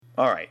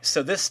All right,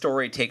 so this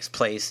story takes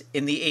place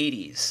in the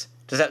 80s.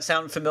 Does that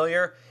sound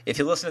familiar? If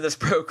you listen to this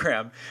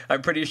program,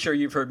 I'm pretty sure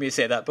you've heard me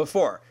say that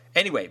before.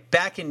 Anyway,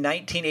 back in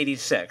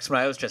 1986, when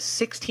I was just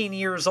 16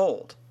 years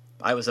old,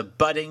 I was a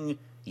budding,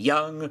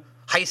 young,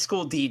 high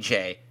school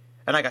DJ,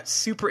 and I got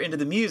super into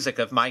the music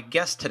of my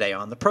guest today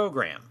on the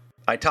program.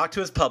 I talked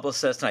to his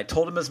publicist, and I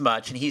told him as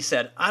much, and he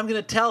said, I'm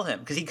going to tell him,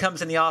 because he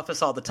comes in the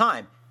office all the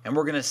time, and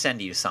we're going to send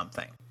you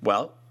something.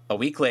 Well, a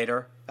week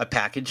later, a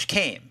package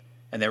came,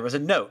 and there was a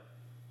note.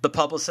 The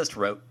publicist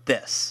wrote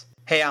this.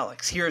 Hey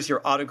Alex, here's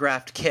your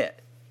autographed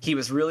kit. He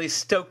was really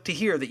stoked to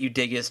hear that you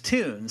dig his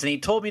tunes, and he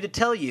told me to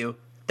tell you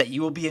that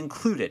you will be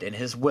included in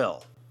his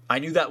will. I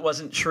knew that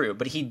wasn't true,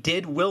 but he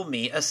did will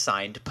me a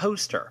signed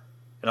poster,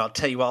 and I'll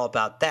tell you all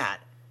about that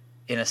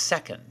in a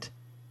second.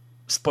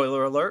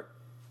 Spoiler alert,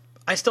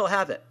 I still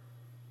have it.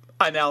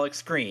 I'm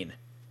Alex Green,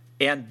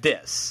 and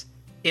this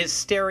is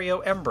Stereo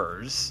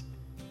Embers,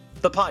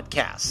 the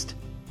podcast.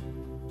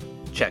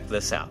 Check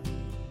this out.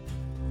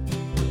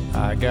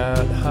 I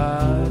got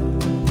high,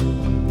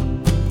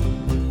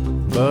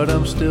 but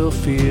I'm still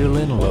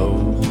feeling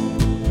low.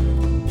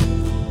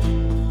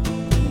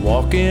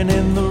 Walking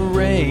in the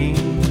rain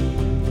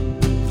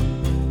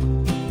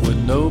with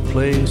no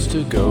place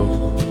to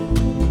go.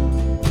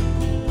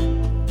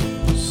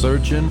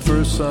 Searching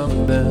for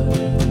something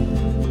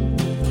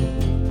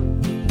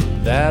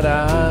that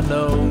I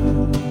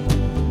know.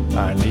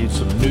 I need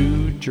some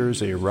New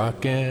Jersey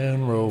rock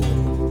and roll.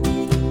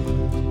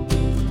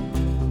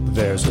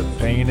 There's a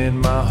pain in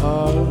my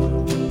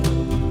heart,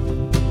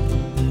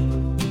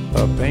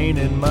 a pain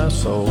in my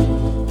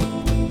soul,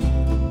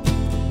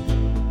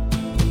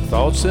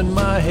 thoughts in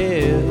my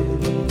head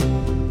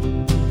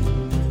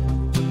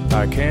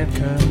I can't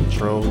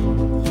control.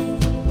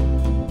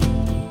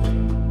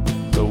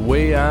 The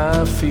way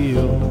I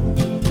feel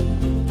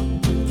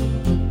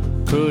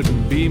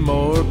couldn't be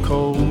more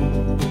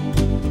cold.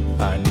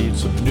 I need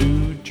some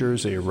New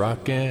Jersey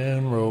rock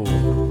and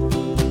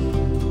roll.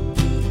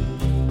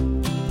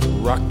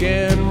 Rock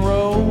and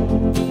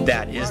roll.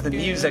 That is the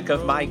music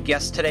of my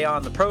guest today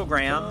on the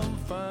program,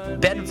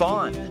 Ben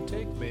Vaughn.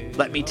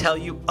 Let me tell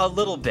you a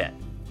little bit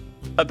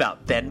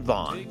about Ben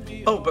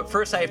Vaughn. Oh, but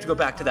first I have to go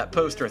back to that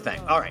poster thing.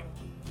 All right,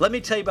 let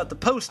me tell you about the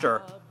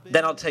poster,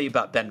 then I'll tell you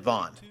about Ben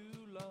Vaughn.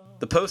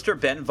 The poster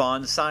Ben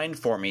Vaughn signed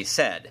for me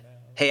said,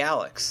 Hey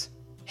Alex,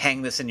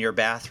 hang this in your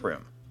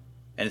bathroom.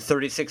 And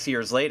 36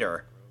 years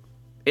later,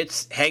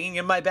 it's hanging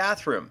in my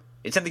bathroom.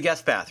 It's in the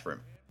guest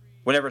bathroom.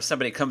 Whenever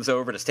somebody comes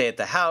over to stay at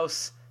the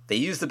house, they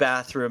use the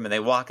bathroom and they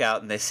walk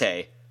out and they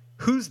say,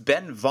 Who's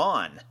Ben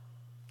Vaughn?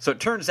 So it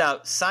turns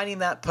out signing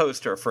that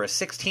poster for a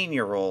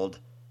 16-year-old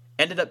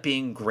ended up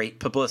being great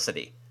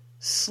publicity.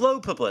 Slow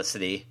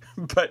publicity,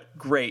 but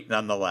great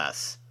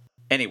nonetheless.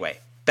 Anyway,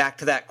 back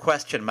to that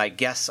question my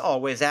guests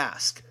always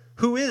ask.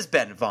 Who is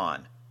Ben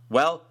Vaughn?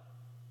 Well,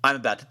 I'm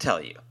about to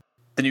tell you.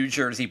 The New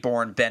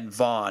Jersey-born Ben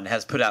Vaughn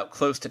has put out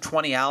close to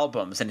 20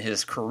 albums in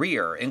his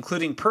career,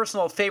 including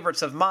personal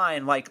favorites of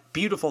mine like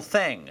Beautiful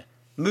Thing,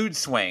 Mood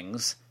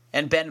Swings,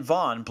 and Ben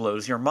Vaughn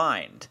Blows Your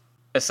Mind.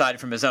 Aside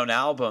from his own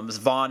albums,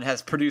 Vaughn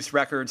has produced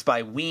records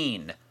by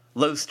Ween,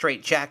 Low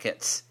Straight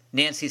Jackets,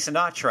 Nancy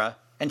Sinatra,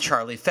 and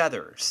Charlie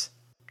Feathers.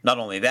 Not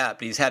only that,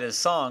 but he's had his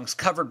songs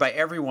covered by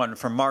everyone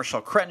from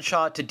Marshall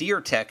Crenshaw to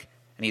Deer Tick,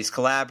 and he's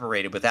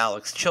collaborated with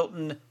Alex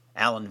Chilton,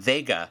 Alan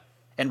Vega,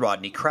 and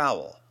Rodney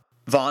Crowell.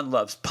 Vaughn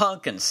loves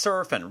punk and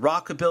surf and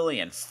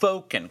rockabilly and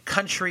folk and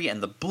country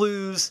and the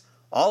blues,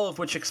 all of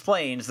which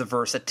explains the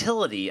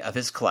versatility of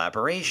his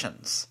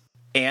collaborations.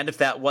 And if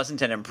that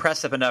wasn't an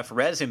impressive enough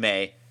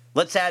resume,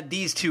 let's add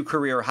these two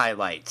career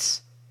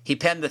highlights. He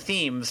penned the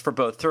themes for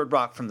both Third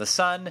Rock from the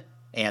Sun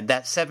and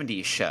That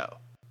 70s Show.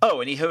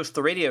 Oh, and he hosts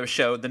the radio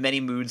show The Many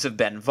Moods of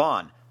Ben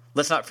Vaughn.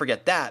 Let's not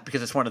forget that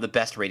because it's one of the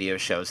best radio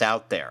shows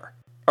out there.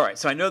 Alright,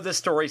 so I know this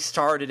story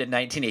started in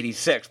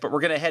 1986, but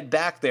we're going to head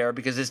back there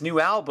because his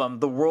new album,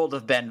 The World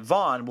of Ben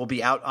Vaughn, will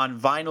be out on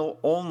vinyl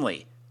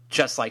only,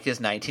 just like his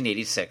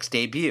 1986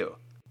 debut.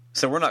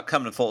 So we're not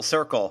coming full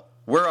circle,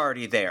 we're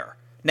already there.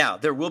 Now,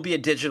 there will be a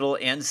digital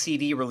and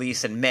CD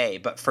release in May,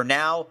 but for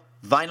now,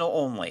 vinyl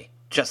only,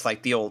 just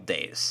like the old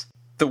days.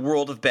 The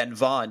World of Ben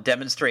Vaughn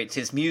demonstrates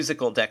his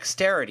musical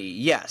dexterity,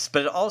 yes,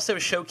 but it also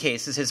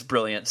showcases his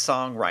brilliant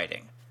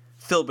songwriting.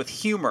 Filled with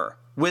humor,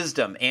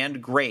 wisdom,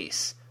 and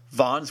grace,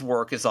 Vaughn's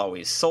work is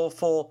always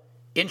soulful,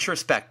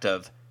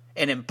 introspective,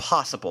 and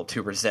impossible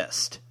to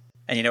resist.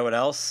 And you know what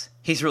else?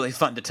 He's really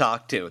fun to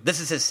talk to. This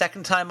is his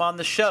second time on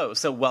the show,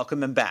 so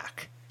welcome him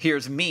back.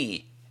 Here's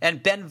me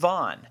and Ben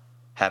Vaughn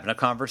having a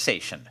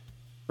conversation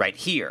right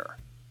here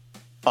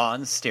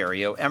on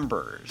Stereo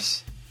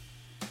Embers,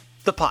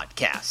 the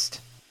podcast.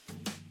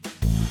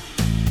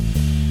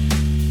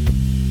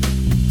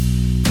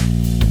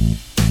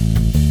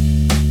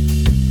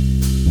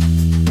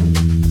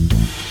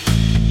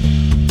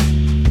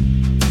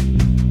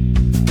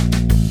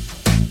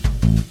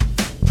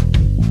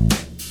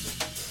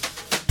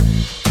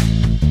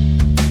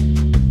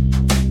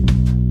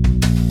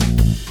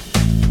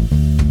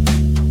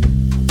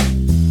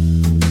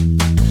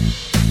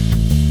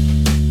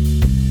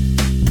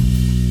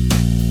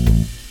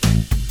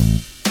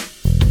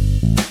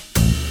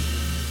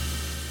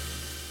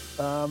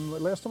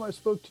 last time I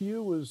spoke to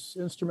you was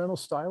Instrumental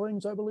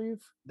Stylings, I believe.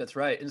 That's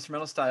right,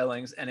 Instrumental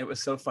Stylings, and it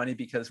was so funny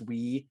because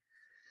we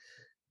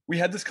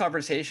had this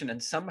conversation,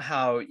 and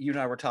somehow you and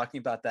I were talking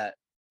about that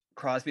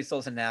Crosby,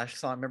 Stills and Nash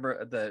song.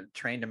 Remember the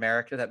Train to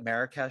America, that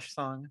Marrakesh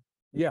song?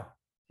 Yeah,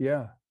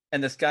 yeah.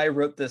 And this guy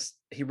wrote this.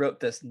 He wrote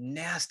this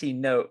nasty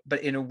note,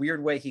 but in a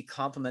weird way, he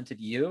complimented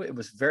you. It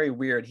was very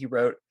weird.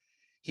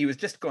 He was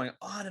just going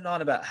on and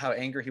on about how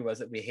angry he was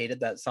that we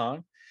hated that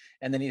song,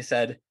 and then he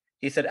said,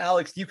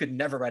 Alex, you could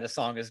never write a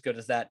song as good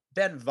as that.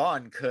 Ben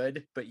Vaughn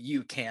could, but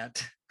you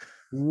can't.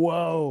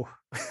 Whoa.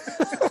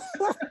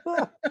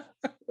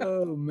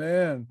 Oh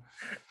man.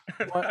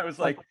 I was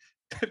like,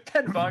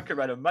 Ben Vaughn could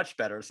write a much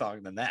better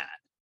song than that.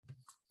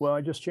 Well, I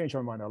just changed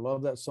my mind. I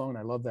love that song and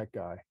I love that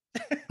guy.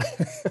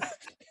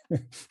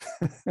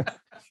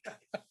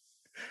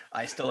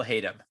 I still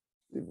hate him.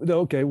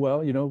 Okay,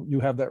 well, you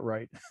have that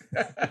right.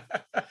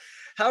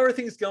 How are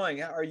things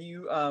going? Are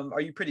you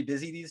pretty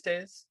busy these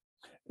days?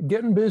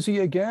 Getting busy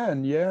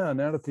again. Yeah,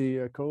 now that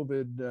the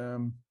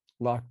COVID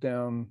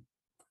lockdown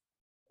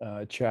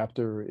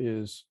chapter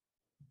is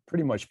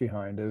pretty much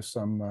behind us,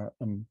 I'm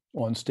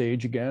on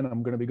stage again.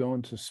 I'm going to be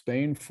going to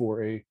Spain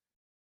for a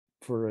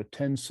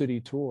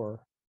 10-city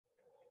tour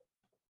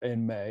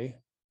in May.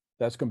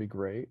 That's going to be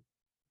great.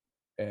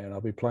 And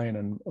I'll be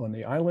playing on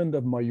the island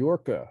of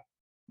Mallorca.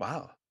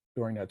 Wow.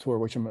 During that tour,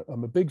 which I'm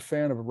a big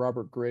fan of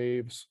Robert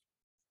Graves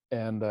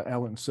and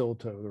Alan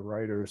Silto, the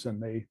writers,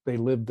 and they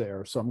lived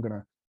there. So I'm going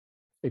to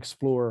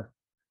explore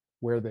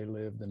where they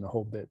lived and the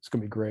whole bit. It's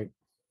going to be great.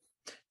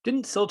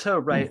 Didn't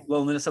Silto write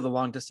Loneliness of the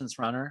Long Distance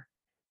Runner?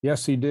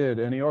 Yes, he did.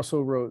 And he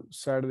also wrote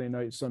Saturday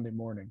Night, Sunday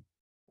Morning.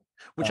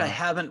 Which I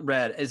haven't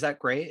read. Is that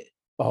great?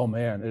 Oh,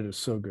 man, it is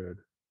so good.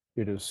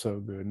 It is so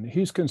good. And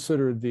he's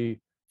considered the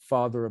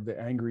father of the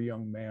angry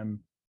young man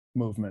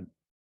movement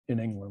in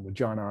England, with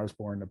John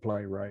Osborne, the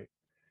playwright,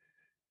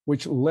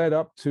 which led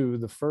up to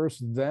the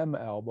first Them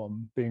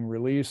album being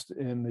released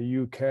in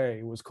the UK.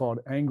 It was called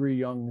Angry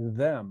Young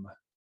Them.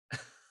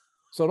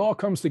 So it all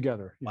comes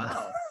together.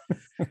 Wow.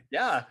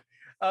 Yeah.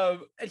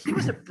 He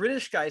was a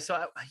British guy,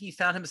 so he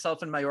found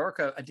himself in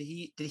Mallorca. Did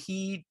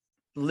he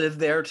live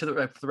there for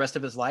the rest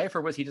of his life,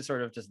 or was he just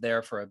sort of just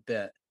there for a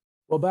bit?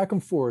 Well, back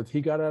and forth. He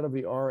got out of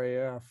the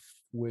RAF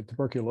with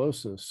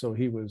tuberculosis, so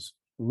he was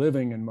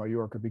living in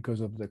Mallorca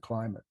because of the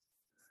climate,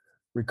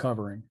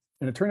 recovering.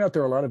 And it turned out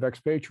there are a lot of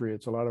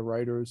expatriates, a lot of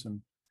writers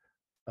and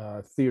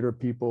theater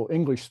people,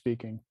 English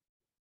speaking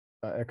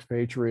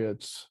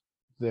expatriates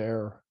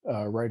there,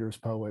 writers,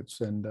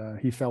 poets. And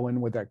he fell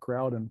in with that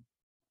crowd, and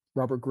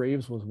Robert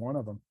Graves was one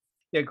of them.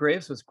 Yeah,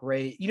 Graves was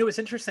great. It's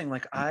interesting.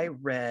 Like, I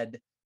read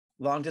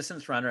Long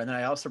Distance Runner, and then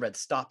I also read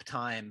Stop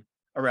Time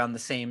around the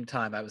same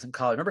time I was in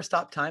college. Remember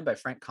Stop Time by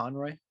Frank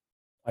Conroy?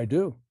 I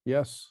do,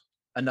 yes.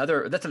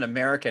 That's an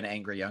American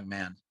angry young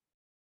man.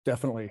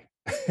 Definitely.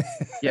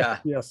 Yeah.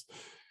 Yes.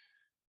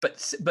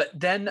 But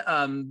then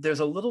there's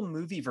a little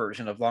movie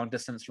version of Long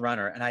Distance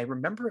Runner, and I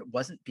remember it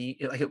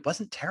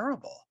wasn't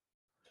terrible.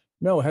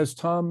 No, it has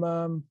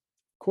Tom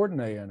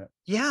Courtenay in it.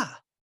 Yeah.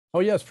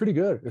 Oh yeah, it's pretty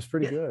good. It's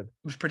pretty good.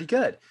 It was pretty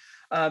good.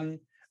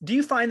 Do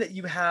you find that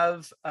you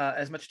have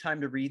as much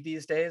time to read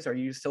these days? Are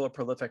you still a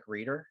prolific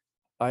reader?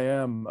 I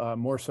am,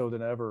 more so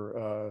than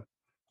ever.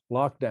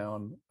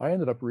 Lockdown, I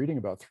ended up reading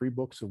about 3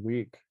 books a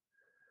week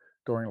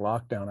during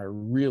lockdown. I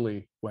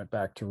really went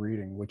back to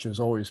reading, which has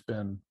always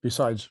been,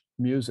 besides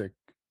music,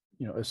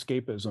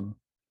 escapism.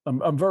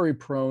 I'm very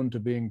prone to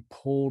being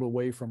pulled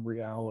away from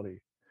reality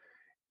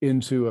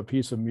into a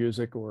piece of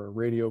music or a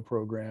radio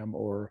program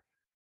or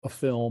a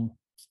film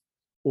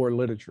or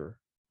literature.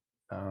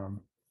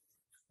 And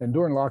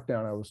during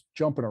lockdown, I was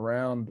jumping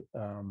around.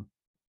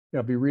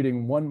 I'd be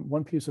reading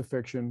one piece of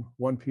fiction,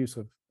 one piece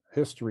of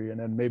history, and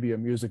then maybe a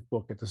music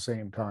book at the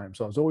same time.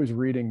 So I was always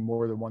reading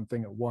more than one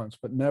thing at once,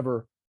 but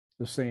never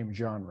the same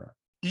genre.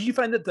 Did you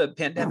find that the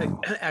pandemic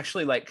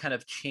actually kind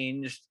of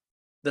changed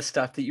the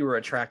stuff that you were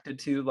attracted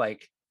to?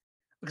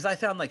 Because I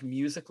found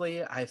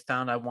musically, I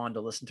wanted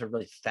to listen to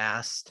really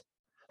fast.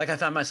 I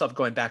found myself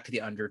going back to the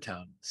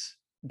undertones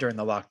during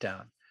the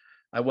lockdown.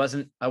 I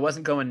wasn't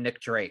going Nick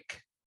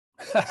Drake.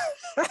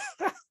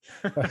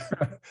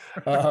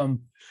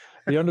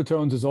 The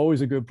undertones is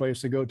always a good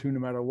place to go to, no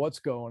matter what's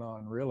going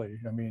on, really.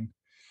 I mean,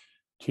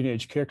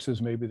 Teenage Kicks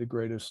is maybe the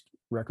greatest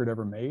record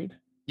ever made.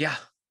 Yeah.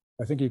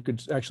 I think you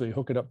could actually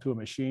hook it up to a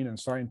machine and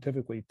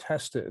scientifically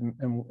test it,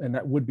 and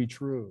that would be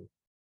true.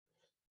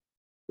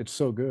 It's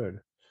so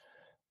good.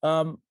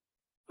 I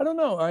don't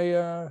know.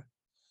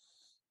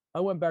 I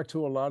went back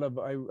to a lot of,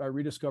 I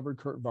rediscovered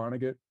Kurt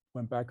Vonnegut,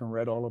 went back and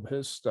read all of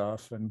his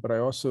stuff, but I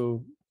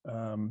also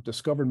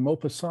discovered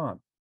Maupassant.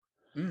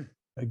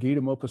 Guy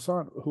de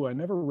Maupassant, who I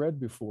never read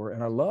before,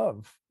 and I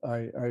love.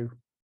 I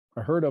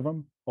heard of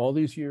him all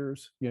these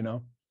years,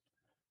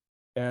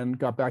 and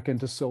got back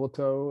into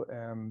Silito,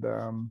 and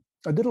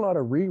I did a lot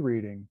of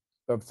rereading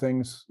of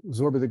things,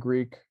 Zorba the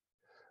Greek,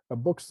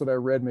 books that I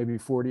read maybe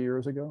 40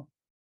 years ago.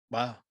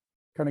 Wow.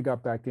 Kind of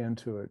got back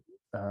into it.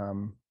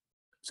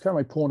 It's kind of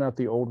like pulling out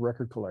the old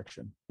record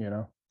collection,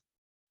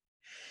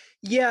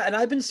 Yeah, and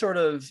I've been sort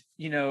of,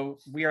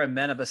 we are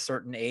men of a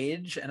certain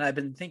age, and I've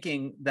been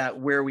thinking that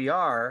where we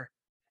are,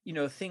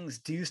 things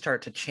do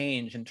start to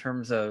change in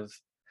terms of,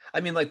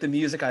 I mean, like the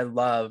music I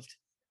loved,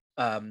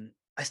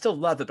 I still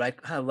love it, but I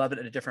kind of love it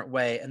in a different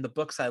way. And the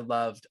books I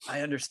loved,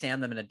 I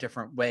understand them in a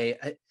different way.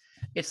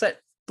 It's that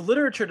the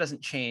literature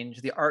doesn't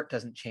change, the art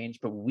doesn't change,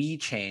 but we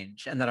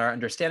change, and then our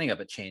understanding of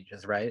it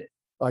changes, right?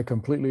 I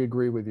completely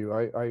agree with you.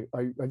 I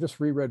just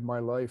reread My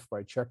Life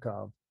by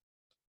Chekhov,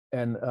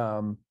 and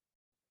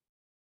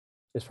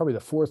it's probably the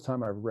fourth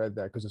time I've read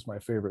that because it's my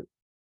favorite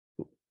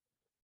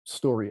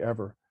story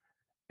ever.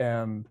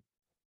 And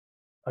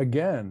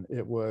again,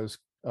 it was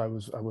I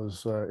was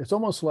it's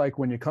almost like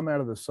when you come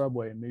out of the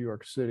subway in New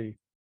York City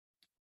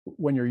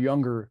when you're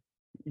younger,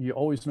 you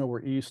always know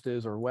where east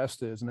is or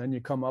west is, and then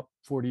you come up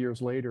 40 years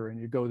later and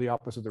you go the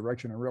opposite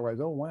direction and realize,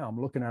 oh wow,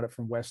 I'm looking at it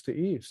from west to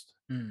east.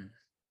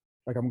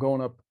 Like I'm going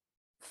up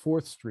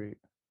 4th Street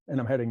and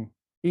I'm heading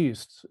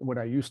east when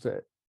it used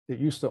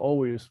to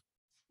always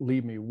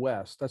lead me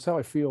west. That's how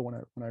I feel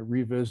when I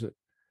revisit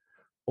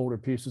older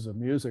pieces of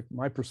music.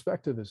 My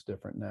perspective is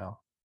different now,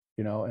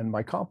 and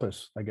my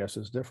compass, I guess,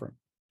 is different.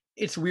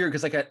 It's weird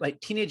because like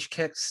Teenage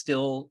Kicks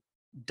still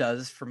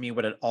does for me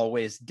what it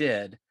always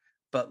did,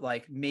 but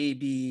like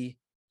maybe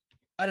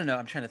I don't know.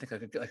 I'm trying to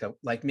think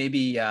like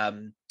maybe a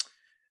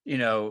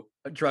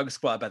Drug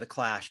Squad by the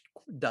Clash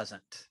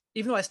doesn't.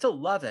 Even though I still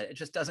love it, it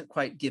just doesn't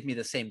quite give me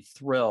the same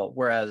thrill.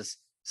 Whereas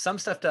some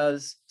stuff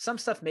does, some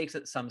stuff makes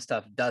it, some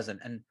stuff doesn't,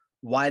 and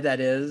why that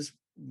is,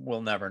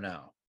 we'll never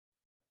know.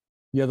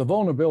 Yeah, the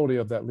vulnerability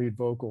of that lead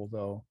vocal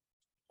though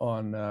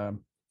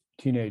on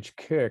Teenage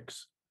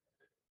Kicks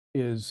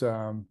is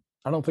I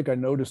don't think I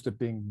noticed it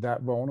being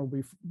that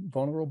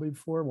vulnerable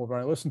before. Well, when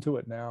I listen to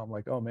it now, I'm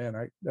like, oh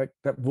man,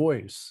 that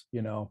voice,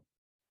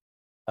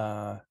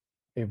 a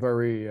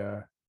very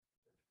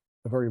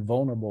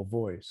vulnerable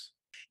voice.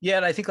 Yeah,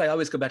 and I think I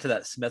always go back to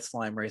that Smith's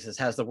line where he says,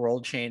 "Has the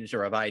world changed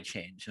or have I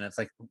changed?" And it's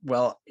like,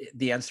 well,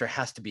 the answer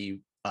has to be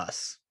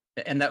us,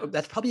 and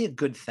that's probably a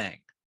good thing.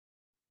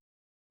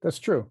 That's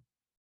true.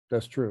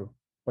 That's true.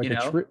 You Like a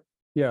know, tree,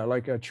 yeah,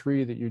 like a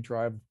tree that you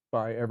drive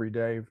by every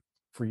day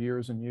for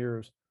years and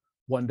years.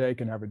 One day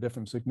can have a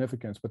different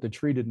significance, but the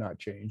tree did not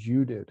change.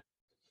 You did.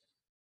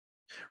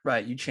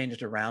 right? You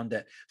changed around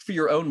it for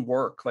your own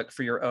work, like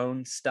for your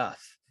own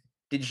stuff.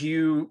 Did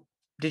you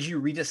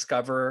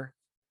rediscover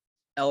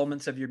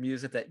elements of your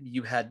music that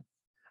you had,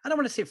 I don't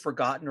want to say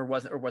forgotten or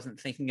wasn't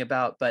thinking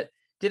about, but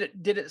did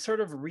it sort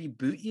of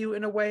reboot you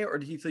in a way, or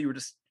did you feel you were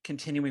just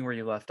continuing where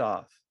you left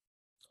off?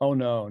 Oh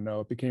no,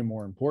 no, it became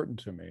more important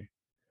to me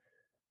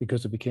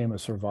because it became a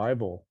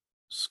survival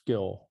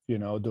skill,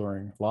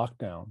 during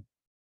lockdown.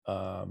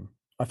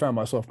 I found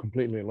myself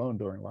completely alone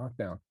during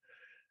lockdown,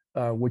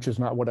 which is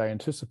not what I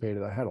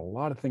anticipated. I had a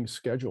lot of things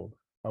scheduled.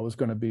 I was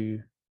going to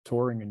be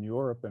touring in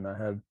Europe and I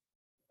had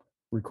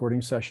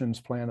recording sessions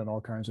planned and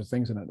all kinds of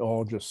things, and it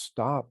all just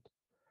stopped.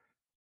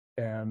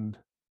 And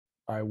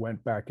I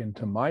went back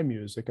into my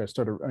music. I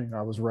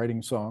was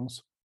writing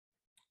songs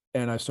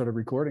and I started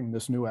recording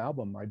this new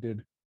album I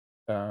did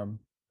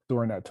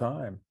during that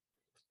time.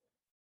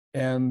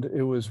 And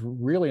it was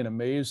really an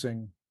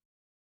amazing,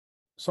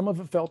 some of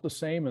it felt the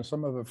same and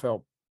some of it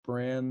felt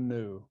brand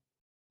new.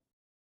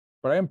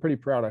 But I am pretty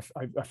proud.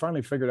 I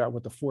finally figured out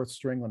what the 4th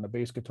string on the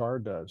bass guitar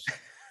does.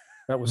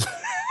 That was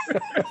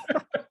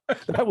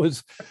that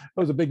was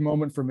a big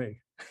moment for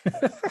me.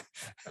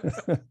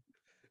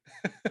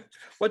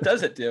 What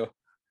does it do?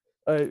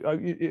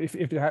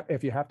 If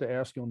you have to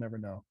ask, you'll never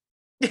know.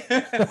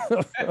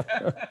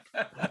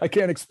 I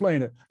can't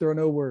explain it. There are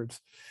no words.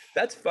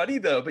 That's funny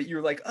though, but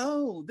you're like,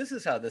 oh, this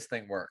is how this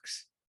thing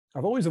works.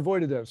 I've always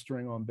avoided that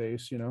string on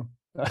bass,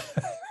 I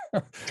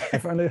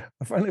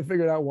finally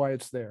figured out why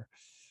it's there.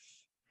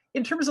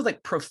 In terms of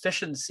like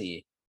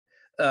proficiency,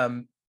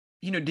 did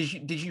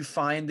you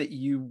find that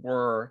you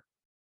were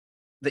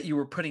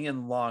putting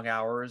in long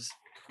hours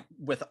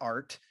with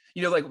art?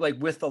 Like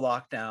with the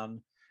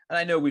lockdown, and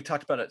I know we've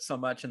talked about it so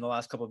much in the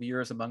last couple of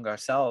years among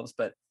ourselves,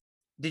 but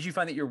did you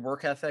find that your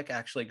work ethic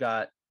actually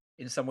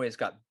in some ways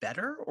got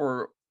better,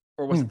 or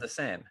was it the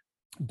same?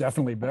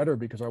 Definitely better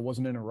because I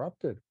wasn't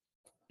interrupted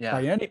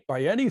Yeah.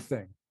 by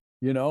anything.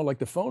 Like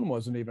the phone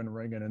wasn't even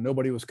ringing and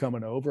nobody was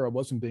coming over. I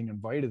wasn't being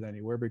invited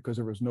anywhere because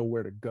there was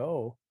nowhere to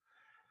go.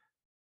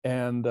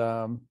 And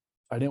I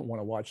didn't want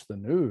to watch the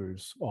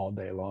news all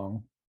day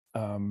long.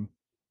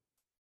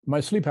 My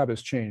sleep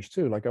habits changed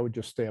too. Like I would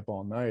just stay up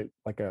all night,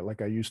 like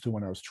I used to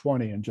when I was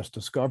 20, and just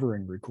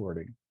discovering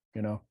recording,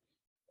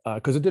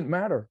 because it didn't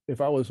matter if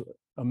I was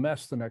a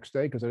mess the next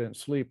day because I didn't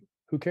sleep.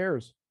 Who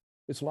cares?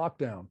 It's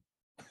lockdown.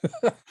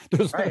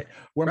 Right.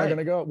 Where am I Right. going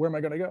to go? Where am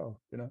I going to go?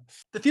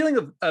 The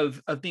feeling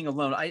of being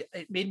alone,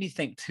 it made me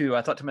think too.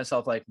 I thought to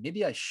myself, like,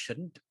 maybe I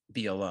shouldn't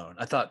be alone.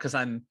 I thought, because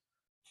I've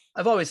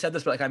always said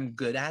this, but like I'm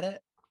good at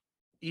it.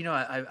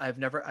 I've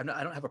never, I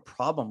don't have a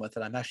problem with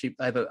it.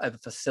 I have a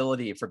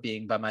facility for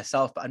being by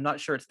myself, but I'm not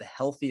sure it's the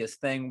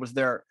healthiest thing. Was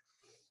there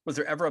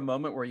ever a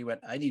moment where you went,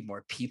 I need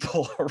more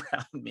people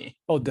around me?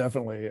 Oh,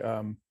 definitely.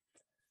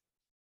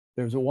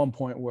 There's at one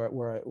point where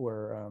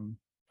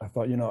I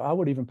thought, I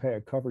would even pay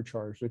a cover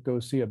charge to go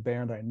see a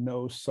band I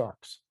know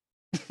sucks.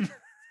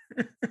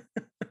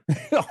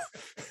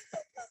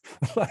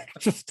 Like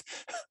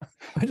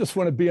I just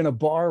want to be in a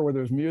bar where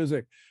there's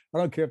music. I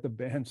don't care if the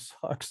band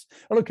sucks.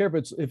 I don't care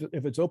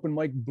if it's open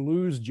mic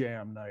blues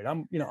jam night.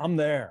 I'm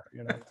there.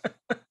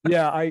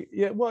 Well,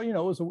 it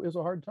was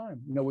a hard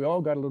time. We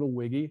all got a little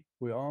wiggy.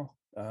 We all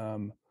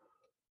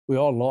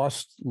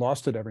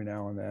lost it every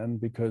now and then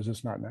because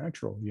it's not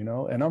natural,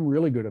 and I'm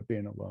really good at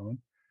being alone,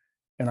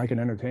 and I can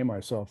entertain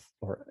myself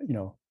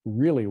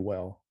really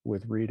well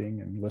with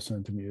reading and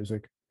listening to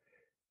music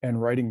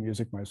and writing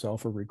music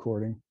myself or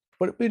recording.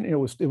 But it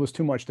was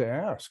too much to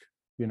ask.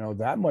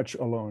 That much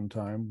alone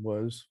time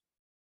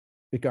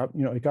it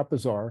got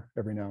bizarre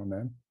every now and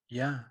then.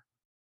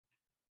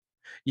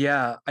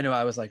 Yeah, I know.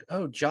 I was like,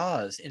 oh,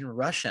 Jaws in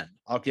Russian.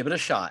 I'll give it a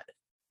shot.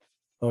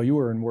 Oh, you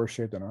were in worse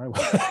shape than I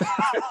was.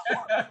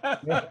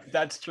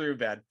 That's true,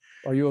 Ben.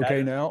 Are you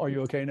okay now?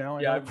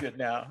 Yeah, I'm good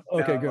now.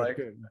 Okay,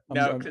 good.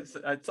 No,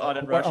 it's on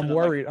in Russian. I'm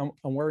worried.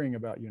 I'm worrying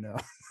about you now.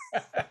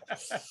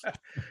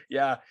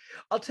 Yeah,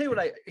 I'll tell you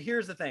what.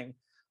 Here's the thing.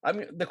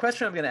 The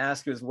question I'm going to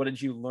ask you is, what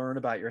did you learn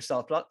about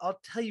yourself? But I'll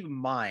tell you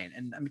mine,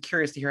 and I'm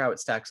curious to hear how it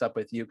stacks up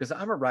with you, because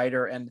I'm a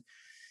writer, and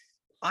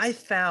I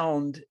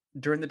found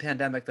during the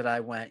pandemic that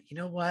I went, you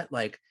know what?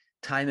 Like,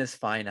 time is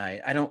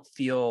finite. I don't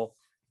feel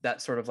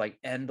that sort of like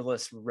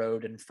endless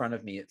road in front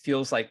of me. It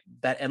feels like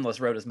that endless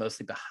road is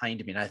mostly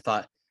behind me. And I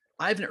thought,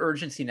 I have an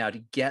urgency now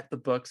to get the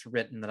books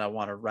written that I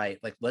want to write.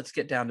 Like, let's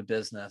get down to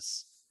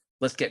business.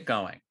 Let's get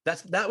going.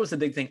 That was the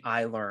big thing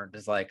I learned,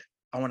 is like,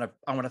 I want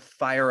to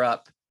fire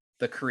up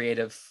the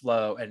creative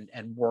flow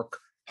and work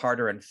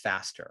harder and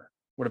faster.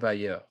 What about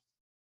you?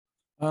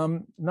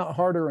 Not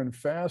harder and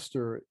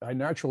faster. I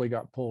naturally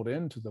got pulled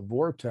into the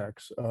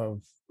vortex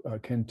of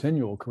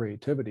continual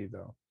creativity,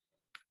 though.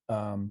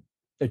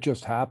 It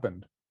just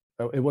happened.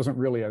 It wasn't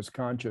really as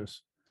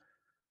conscious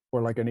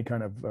or like any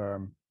kind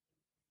of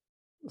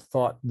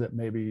thought that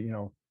maybe,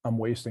 I'm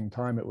wasting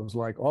time. It was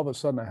like all of a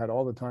sudden I had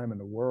all the time in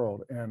the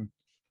world, and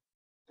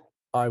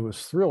I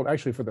was thrilled.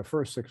 Actually, for the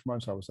first 6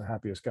 months, I was the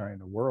happiest guy in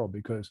the world,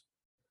 because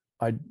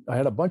I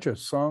had a bunch of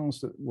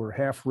songs that were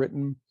half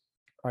written,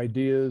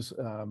 ideas,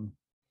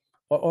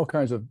 all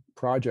kinds of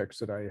projects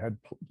that I had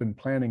been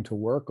planning to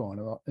work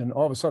on. And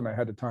all of a sudden I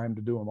had the time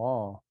to do them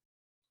all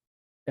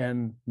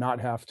and not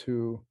have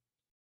to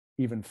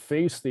even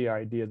face the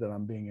idea that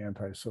I'm being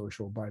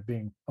antisocial by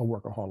being a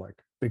workaholic,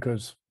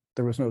 because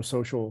there was no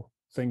social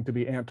thing to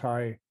be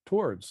anti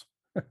towards.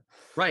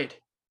 Right.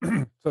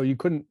 So you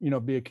couldn't,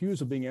 be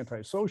accused of being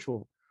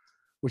antisocial,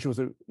 which was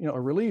a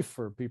relief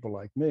for people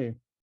like me,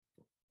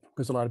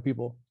 because a lot of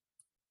people,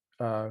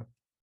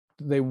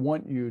 they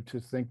want you to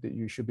think that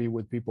you should be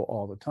with people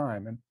all the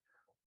time. And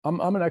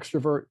I'm an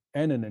extrovert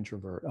and an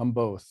introvert. I'm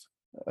both.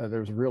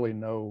 There's really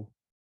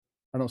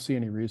I don't see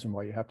any reason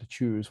why you have to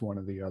choose one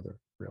or the other,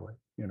 really,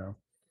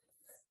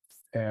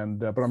 And,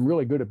 but I'm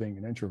really good at being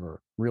an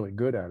introvert, really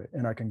good at it.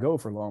 And I can go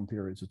for long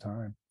periods of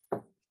time.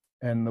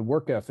 And the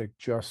work ethic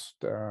just,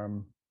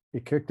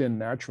 it kicked in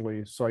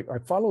naturally. So I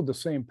followed the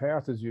same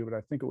path as you, but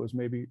I think it was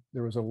maybe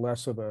there was a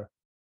less of a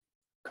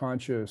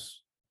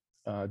conscious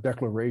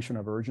declaration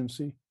of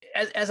urgency.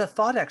 As a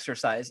thought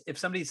exercise, if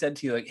somebody said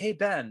to you, like, hey,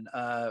 Ben,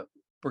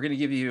 we're going to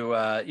give you,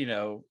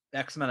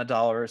 X amount of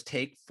dollars,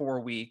 take 4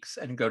 weeks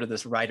and go to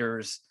this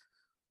writer's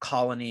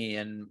colony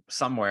and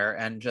somewhere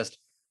and just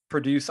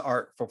produce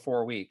art for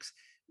 4 weeks.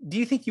 Do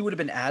you think you would have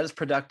been as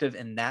productive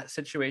in that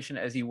situation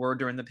as you were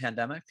during the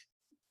pandemic?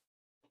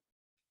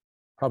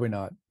 Probably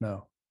not,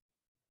 no,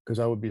 because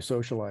I would be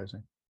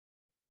socializing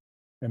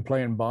and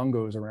playing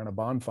bongos around a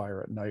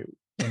bonfire at night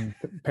and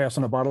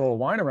passing a bottle of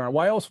wine around.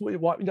 Why else?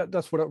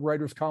 That's what a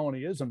writer's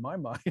colony is in my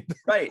mind.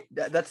 Right.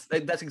 That's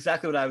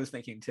exactly what I was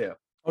thinking too.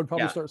 I would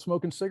probably start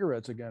smoking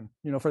cigarettes again,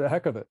 for the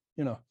heck of it,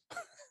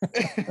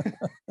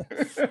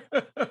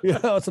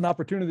 it's an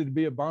opportunity to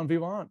be a bon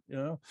vivant,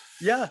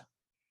 Yeah.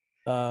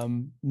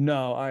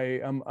 No,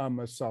 I'm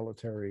a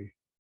solitary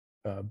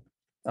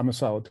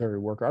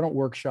worker. I don't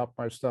workshop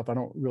my stuff. I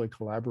don't really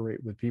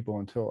collaborate with people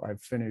until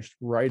I've finished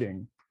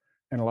writing.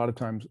 And a lot of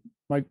times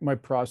my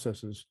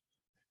process is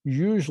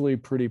usually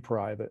pretty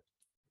private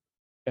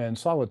and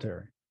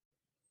solitary.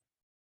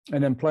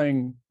 And then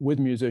playing with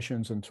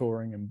musicians and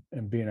touring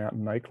and being out in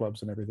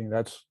nightclubs and everything,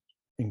 that's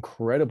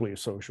incredibly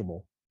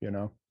sociable,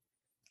 So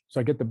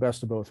I get the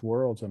best of both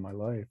worlds in my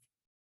life.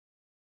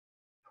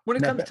 When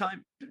it comes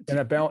time, and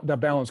that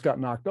balance got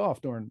knocked off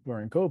during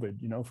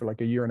COVID, for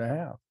like a year and a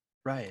half.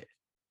 Right.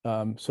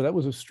 So that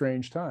was a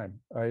strange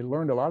time. I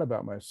learned a lot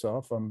about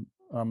myself. I'm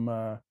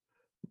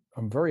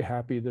very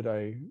happy that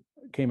I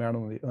came out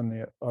on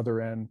the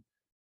other end,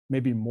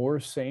 maybe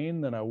more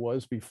sane than I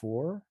was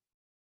before,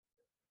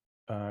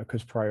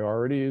 because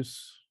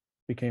priorities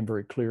became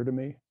very clear to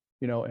me,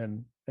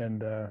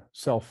 and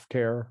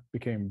self-care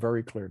became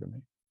very clear to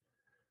me.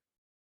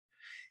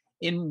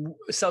 In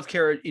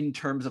self-care, in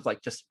terms of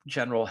like just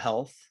general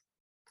health?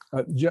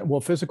 Well,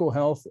 physical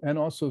health and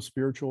also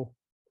spiritual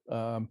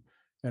and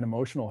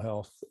emotional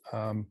health.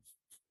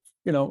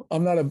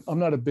 I'm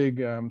not a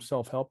big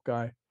self-help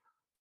guy,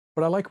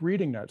 but I like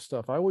reading that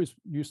stuff. I always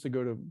used to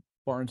go to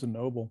Barnes and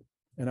Noble,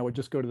 and I would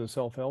just go to the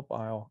self-help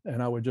aisle,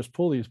 and I would just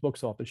pull these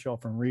books off the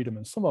shelf and read them.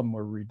 And some of them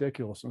were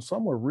ridiculous, and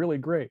some were really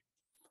great.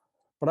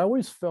 But I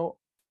always felt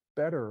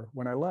better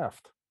when I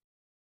left.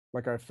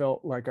 Like I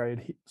felt like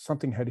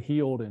something had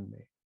healed in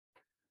me.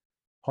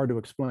 Hard to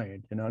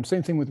explain. And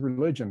same thing with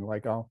religion.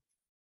 Like I'll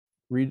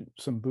read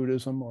some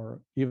Buddhism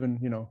or even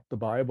the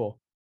Bible,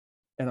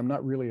 and I'm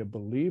not really a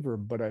believer,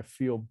 but I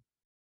feel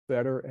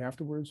better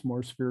afterwards,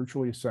 more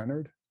spiritually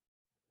centered.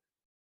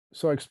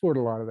 So I explored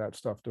a lot of that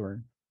stuff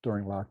during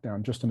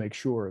lockdown, just to make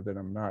sure that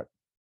I'm not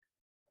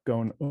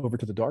going over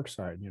to the dark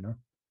side.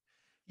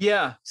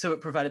 Yeah. So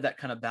it provided that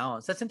kind of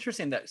balance. That's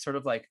interesting. That sort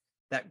of like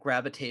that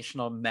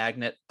gravitational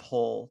magnet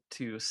pull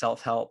to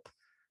self-help.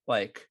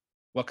 Like,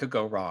 what could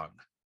go wrong?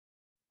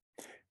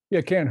 Yeah,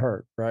 it can't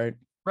hurt, right?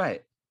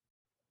 Right.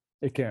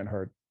 It can't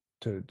hurt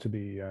to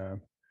be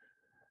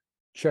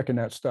checking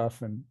that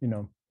stuff and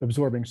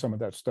absorbing some of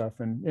that stuff,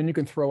 and you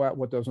can throw out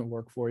what doesn't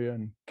work for you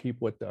and keep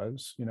what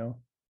does.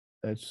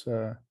 It's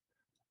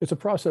a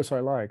process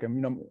I like. I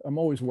mean, I'm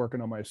always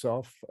working on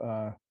myself,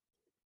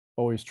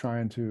 always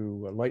trying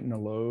to lighten the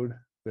load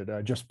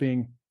that just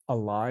being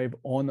alive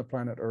on the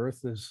planet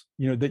Earth is,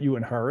 that you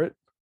inherit,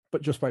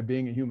 but just by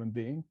being a human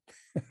being.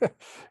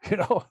 you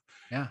know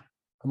Yeah.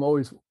 I'm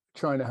always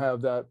trying to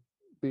have that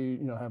be,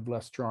 have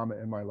less drama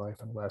in my life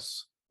and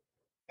less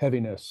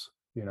heaviness.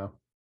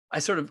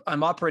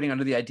 I'm operating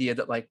under the idea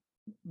that like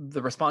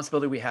the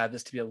responsibility we have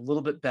is to be a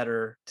little bit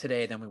better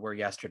today than we were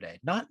yesterday,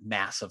 not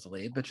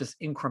massively, but just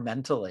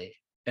incrementally.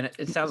 And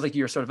it sounds like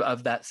you're sort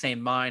of that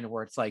same mind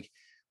where it's like,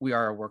 we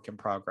are a work in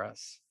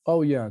progress.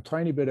 Oh yeah, a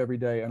tiny bit every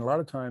day, and a lot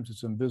of times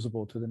it's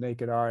invisible to the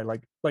naked eye,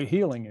 like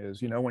healing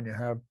is. When you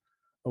have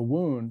a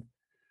wound,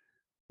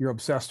 you're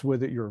obsessed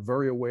with it. You're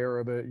very aware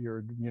of it.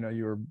 You're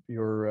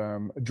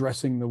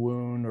addressing the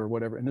wound or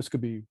whatever, and this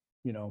could be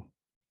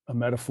a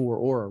metaphor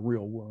or a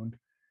real wound.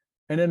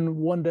 And then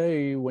one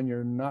day, when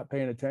you're not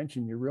paying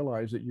attention, you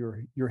realize that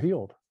you're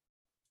healed.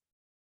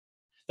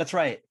 That's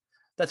right.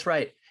 That's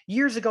right.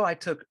 Years ago, I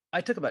took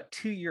about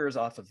 2 years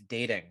off of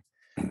dating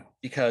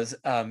because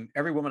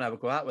every woman I would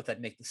go out with,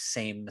 I'd make the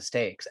same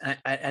mistakes, and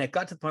it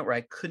got to the point where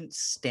I couldn't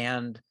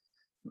stand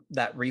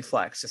that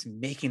reflex, just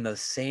making the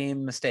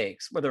same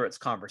mistakes, whether it's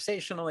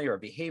conversationally or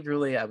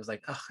behaviorally. I was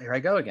like, oh, here I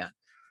go again.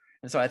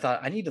 And so I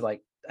thought I need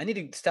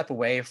to step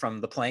away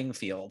from the playing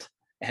field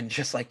and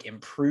just like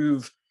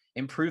improve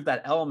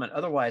that element.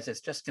 Otherwise,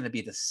 it's just going to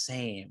be the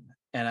same.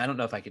 And I don't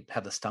know if I could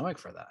have the stomach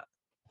for that.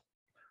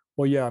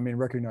 Well, yeah, I mean,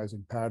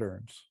 recognizing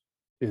patterns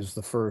is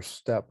the first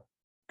step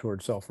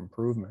towards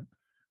self-improvement.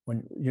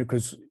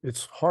 Because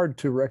it's hard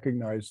to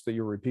recognize that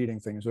you're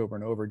repeating things over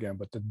and over again,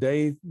 but the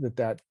day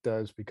that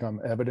does become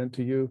evident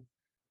to you,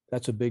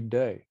 that's a big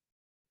day.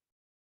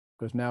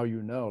 Because now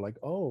like,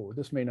 oh,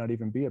 this may not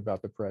even be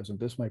about the present.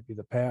 This might be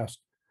the past,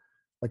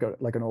 like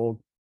an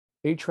old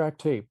 8-track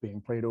tape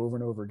being played over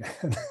and over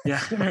again.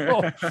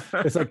 Yeah.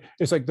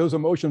 It's like those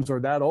emotions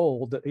are that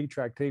old that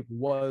 8-track tape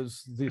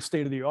was the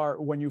state of the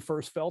art when you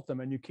first felt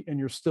them, and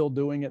you're still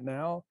doing it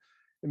now.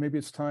 And maybe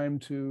it's time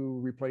to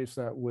replace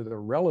that with a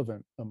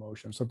relevant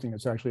emotion, something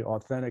that's actually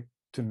authentic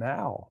to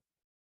now.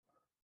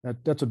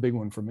 That's a big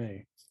one for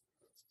me.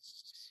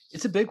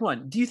 It's a big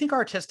one. Do you think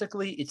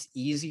artistically it's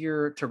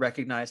easier to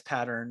recognize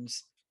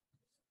patterns?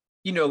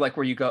 Like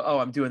where you go, oh,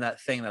 I'm doing that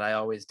thing that I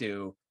always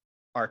do.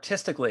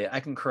 Artistically,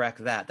 I can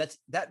correct that.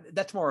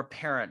 That's more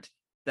apparent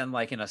than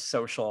like in your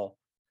social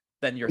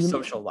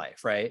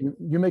life, right?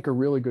 You make a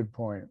really good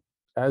point.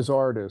 As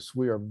artists,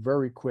 we are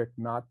very quick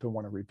not to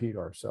want to repeat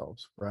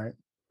ourselves, right?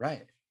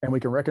 Right. And we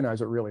can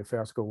recognize it really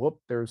fast. Go, whoop!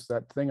 There's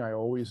that thing I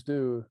always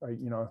do. I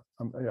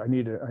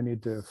need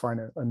to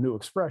find a new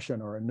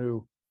expression or a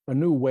new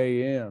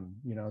way in,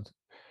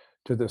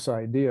 to this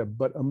idea.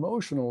 But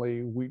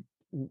emotionally,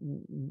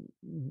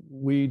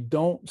 we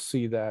don't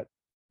see that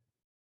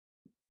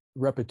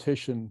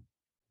repetition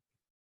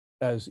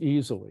as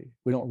easily.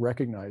 We don't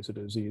recognize it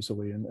as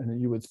easily. And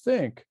you would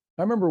think.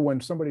 I remember when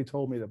somebody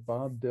told me that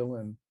Bob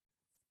Dylan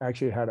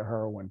actually had a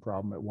heroin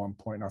problem at one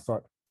point. And I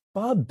thought,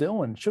 Bob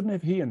Dylan,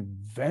 shouldn't he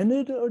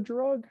invented a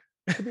drug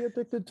to be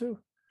addicted to?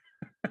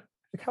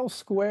 Like, how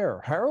square?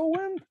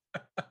 Heroin?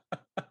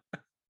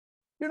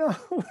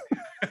 Come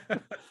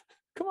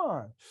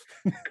on.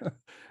 And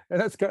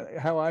that's kind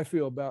of how I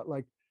feel about,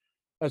 like,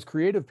 as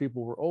creative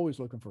people, we're always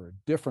looking for a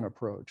different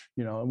approach,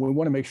 and we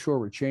want to make sure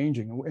we're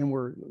changing, and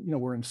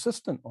we're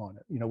insistent on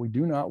it. We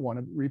do not want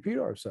to repeat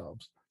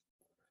ourselves.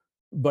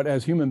 But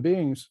as human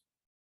beings,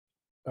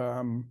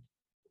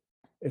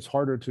 it's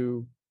harder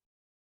to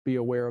be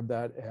aware of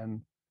that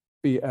and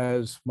be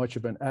as much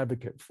of an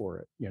advocate for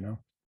it.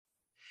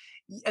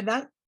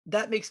 And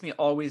that makes me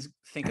always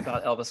think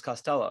about Elvis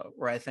Costello,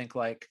 where I think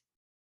like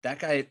that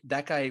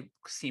guy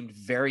seemed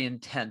very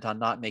intent on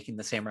not making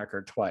the same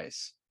record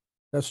twice.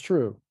 That's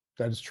true.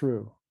 That is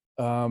true.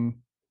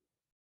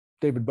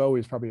 David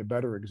Bowie is probably a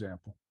better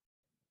example.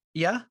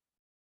 Yeah.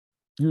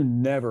 You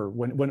never,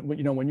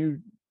 when you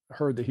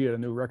heard that he had a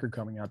new record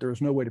coming out, there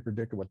was no way to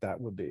predict what that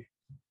would be.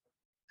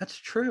 That's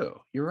true.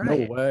 You're No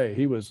right. way.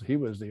 He was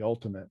the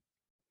ultimate,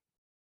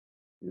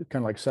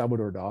 kind of like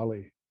Salvador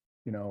Dali,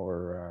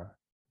 or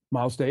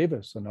Miles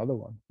Davis, another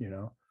one.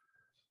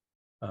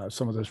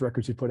 Some of those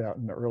records he put out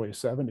in the early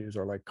 70s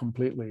are like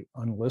completely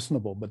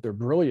unlistenable, but they're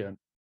brilliant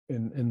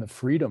in the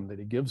freedom that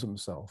he gives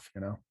himself.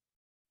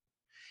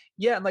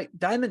 Yeah, and like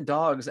Diamond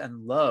Dogs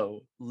and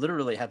Low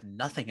literally have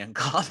nothing in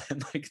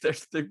common. Like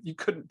you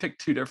couldn't pick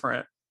two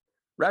different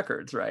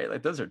records, right?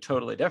 Like those are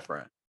totally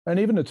different. And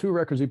even the two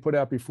records he put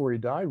out before he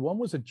died, one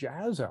was a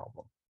jazz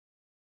album.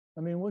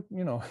 I mean, what,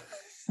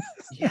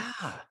 Yeah.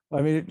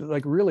 I mean,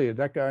 like really,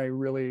 that guy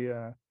really,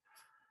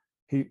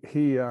 he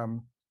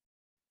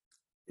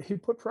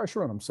put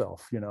pressure on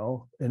himself, in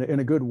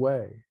a good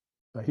way.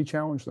 He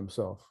challenged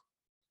himself.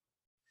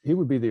 He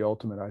would be the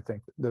ultimate, I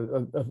think,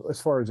 as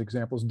far as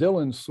examples.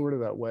 Dylan's sort of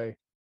that way.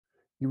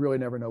 You really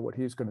never know what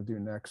he's going to do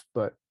next,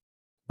 but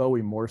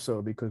Bowie more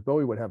so, because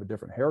Bowie would have a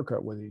different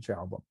haircut with each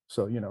album.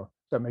 So,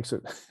 that makes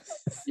it.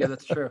 Yeah,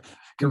 that's true.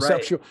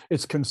 Conceptual. Right.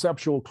 It's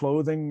conceptual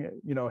clothing,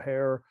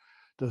 hair,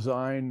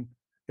 design.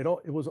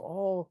 It was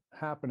all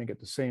happening at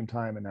the same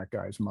time in that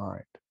guy's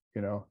mind.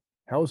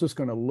 How is this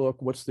going to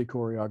look? What's the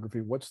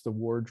choreography? What's the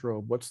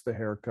wardrobe? What's the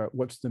haircut?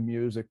 What's the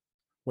music?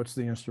 What's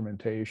the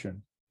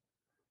instrumentation?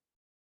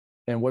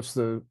 And what's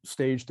the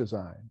stage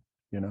design?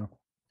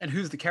 And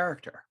who's the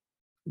character?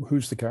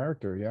 Who's the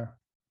character? Yeah.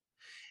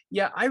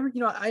 Yeah, I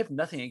have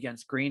nothing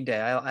against Green Day.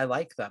 I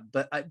like them,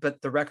 but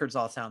the records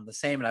all sound the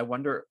same, and I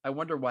wonder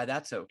why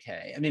that's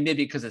okay. I mean,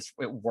 maybe because it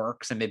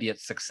works and maybe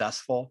it's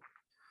successful.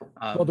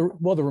 Well,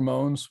 the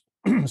Ramones,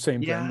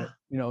 same yeah.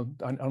 thing.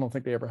 I don't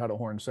think they ever had a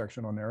horn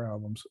section on their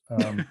albums.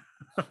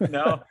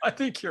 No, I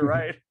think you're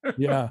right.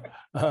 Yeah,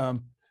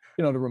 the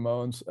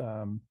Ramones.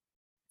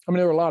 I mean,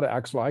 there were a lot of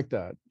acts like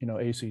that.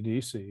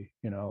 AC/DC.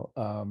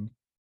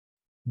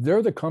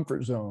 They're the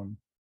comfort zone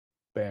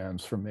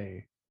bands for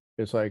me.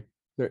 It's like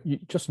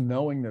just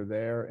knowing they're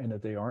there and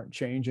that they aren't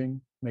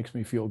changing makes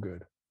me feel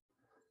good.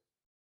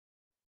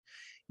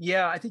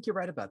 Yeah, I think you're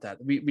right about that.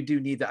 We do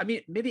need that. I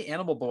mean, maybe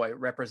Animal Boy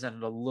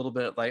represented a little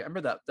bit, like I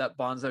remember that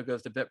Bonzo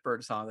Goes to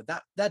Bitbird song.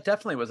 That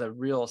definitely was a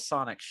real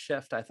sonic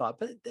shift, I thought.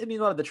 But I mean,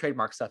 a lot of the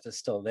trademark stuff is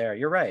still there.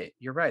 You're right.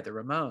 The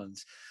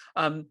Ramones.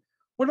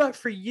 What about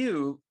for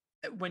you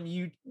when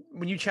you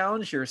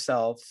challenge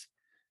yourself?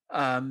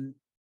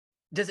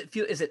 Does it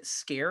feel? Is it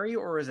scary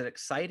or is it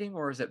exciting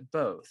or is it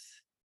both?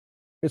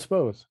 It's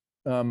both.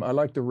 I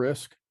like the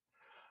risk.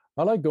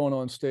 I like going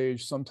on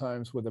stage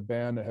sometimes with a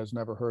band that has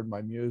never heard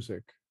my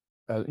music.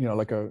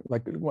 Like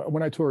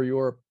when I tour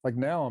Europe, like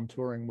now I'm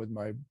touring with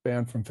my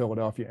band from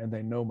Philadelphia and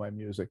they know my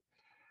music.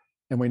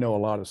 And we know a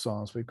lot of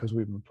songs because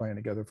we've been playing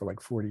together for like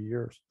 40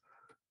 years.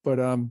 But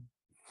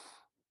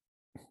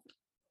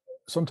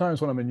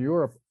sometimes when I'm in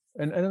Europe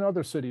and in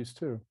other cities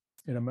too,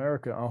 in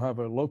America, I'll have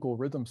a local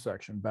rhythm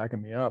section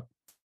backing me up.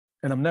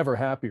 And I'm never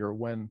happier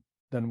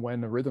than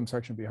when the rhythm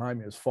section behind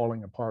me is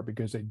falling apart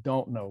because they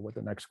don't know what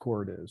the next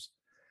chord is.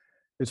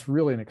 It's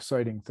really an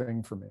exciting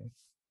thing for me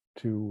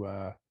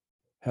to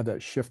have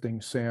that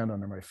shifting sand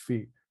under my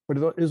feet. But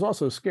it is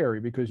also scary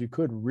because you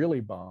could really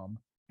bomb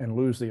and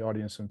lose the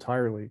audience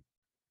entirely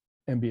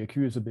and be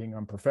accused of being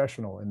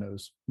unprofessional in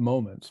those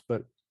moments.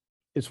 But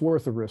it's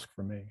worth the risk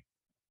for me.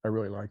 I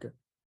really like it.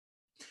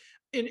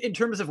 In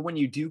terms of when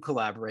you do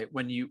collaborate,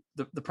 when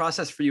the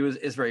process for you is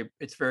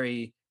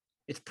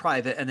it's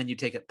private and then you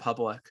take it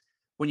public.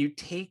 When you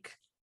take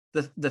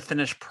the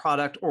finished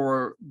product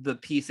or the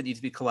piece that needs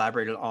to be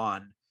collaborated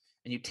on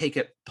and you take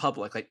it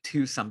public, like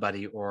to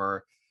somebody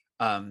or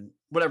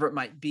whatever it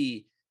might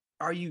be,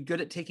 are you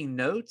good at taking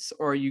notes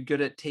or are you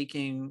good at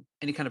taking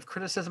any kind of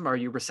criticism? Are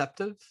you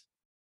receptive?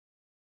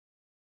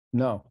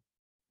 No.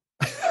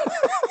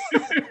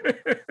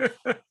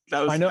 That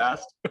was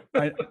fast.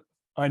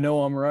 I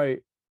know I'm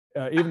right.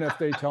 Even if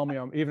they tell me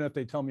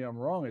I'm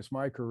wrong, it's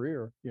my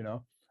career,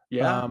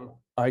 Yeah.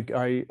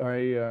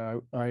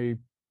 I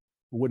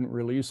wouldn't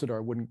release it or I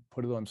wouldn't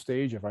put it on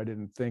stage if I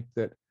didn't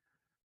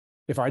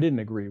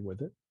agree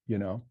with it,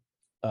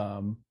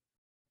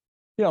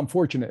 I'm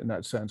fortunate in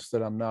that sense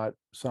that I'm not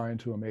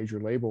signed to a major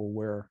label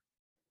where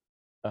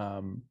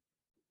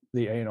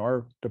the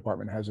A&R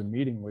department has a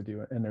meeting with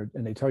you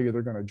and they tell you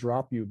they're going to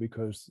drop you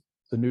because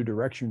the new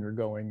direction you're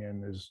going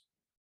in is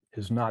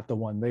not the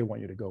one they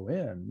want you to go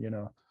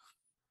in,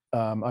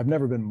 I've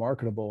never been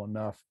marketable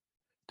enough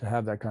to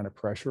have that kind of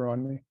pressure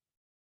on me.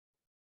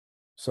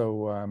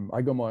 So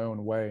I go my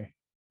own way,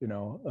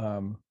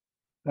 and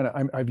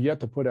I've yet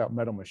to put out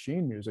Metal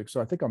Machine music,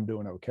 so I think I'm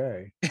doing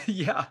okay.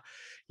 Yeah.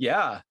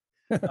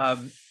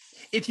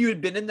 If you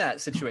had been in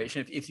that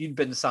situation, if you'd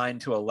been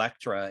signed to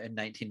Elektra in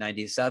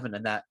 1997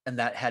 and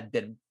that had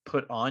been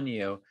put on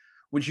you,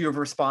 would you have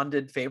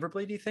responded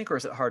favorably, do you think, or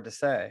is it hard to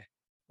say?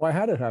 Well, I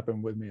had it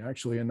happen with me,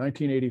 actually. In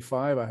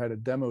 1985, I had a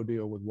demo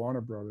deal with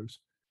Warner Brothers.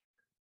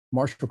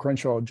 Marshall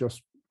Crenshaw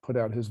just put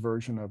out his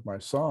version of my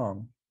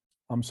song,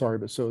 I'm Sorry,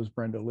 But So Is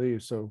Brenda Lee.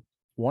 So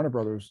Warner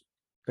Brothers,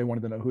 they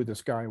wanted to know who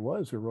this guy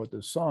was who wrote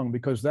this song,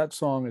 because that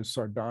song is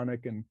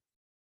sardonic and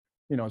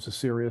it's a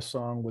serious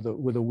song with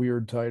a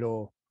weird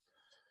title.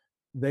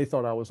 They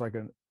thought I was like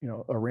a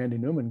Randy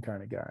Newman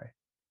kind of guy.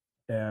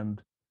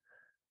 And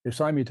they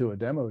signed me to a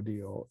demo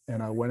deal,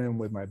 and I went in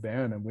with my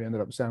band, and we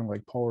ended up sounding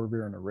like Paul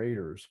Revere and the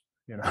Raiders,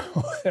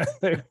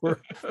 They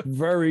were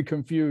very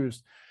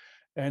confused.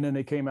 And then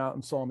they came out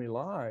and saw me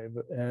live,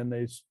 and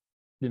they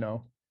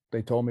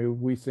told me,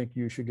 we think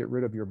you should get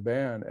rid of your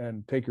band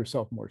and take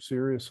yourself more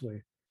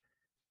seriously.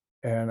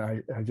 And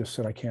I just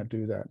said, I can't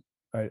do that.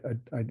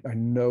 I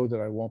know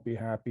that I won't be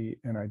happy,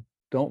 and I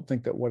don't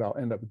think that what I'll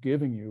end up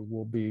giving you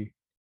will be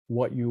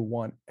what you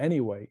want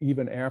anyway,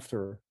 even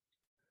after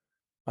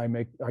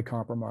I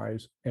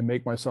compromise and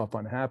make myself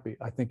unhappy.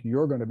 I think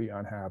you're going to be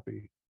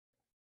unhappy.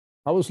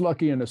 I was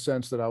lucky in the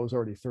sense that I was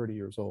already 30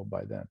 years old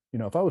by then.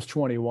 If I was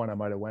 21, I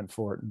might have went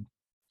for it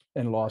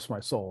and lost my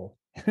soul.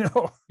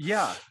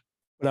 Yeah.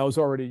 But I was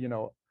already,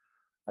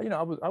 I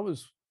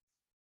was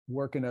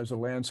working as a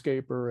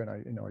landscaper, and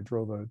I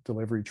drove a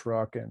delivery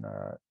truck, and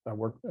I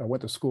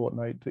went to school at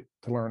night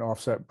to learn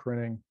offset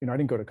printing. I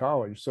didn't go to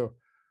college, so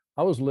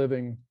I was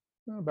living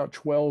about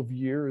 12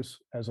 years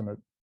as an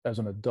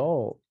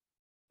adult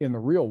in the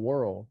real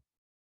world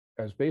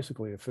as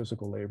basically a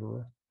physical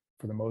laborer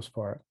for the most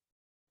part.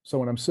 So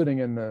when I'm sitting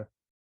in the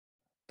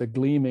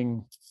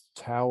gleaming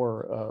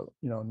tower,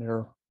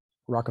 near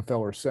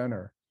Rockefeller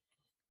Center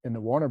in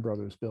the Warner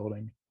Brothers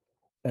building,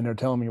 and they're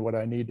telling me what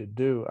I need to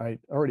do, I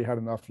already had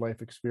enough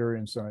life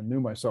experience, and I knew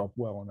myself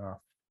well enough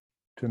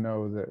to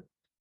know that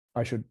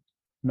I should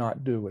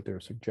not do what they're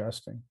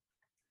suggesting.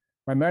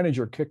 My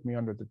manager kicked me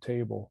under the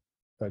table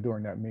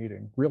during that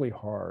meeting really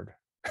hard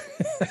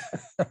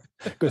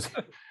because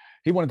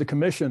he wanted to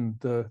commission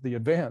the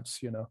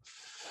advance,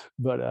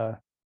 But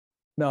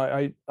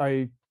no,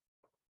 I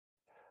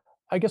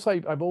guess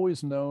I've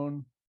always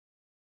known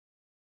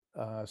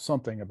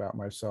something about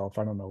myself.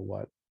 I don't know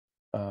what.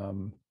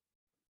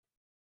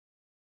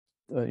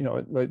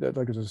 Like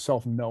there's a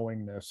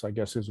self-knowingness, I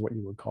guess is what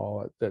you would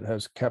call it, that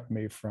has kept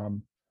me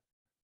from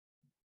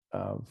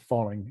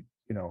falling,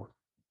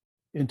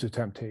 into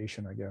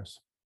temptation, I guess.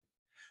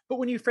 But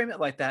when you frame it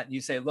like that, and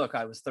you say, look,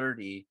 I was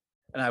 30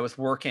 and I was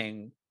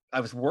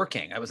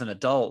an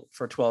adult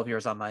for 12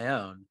 years on my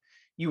own,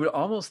 you would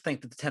almost think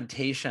that the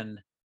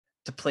temptation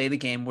to play the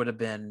game would have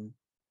been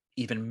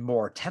even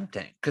more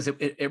tempting, because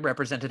it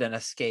represented an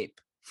escape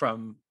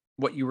from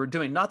what you were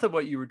doing. Not that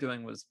what you were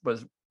doing was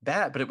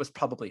bad, but it was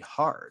probably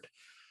hard.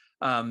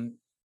 And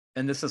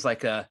this is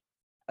like a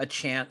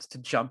chance to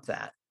jump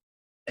that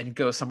and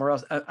go somewhere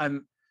else.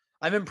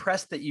 I'm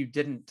impressed that you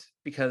didn't,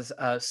 because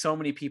so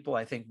many people,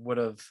 I think, would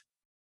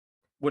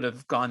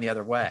have gone the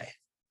other way.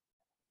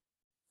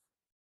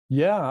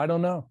 Yeah, I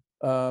don't know.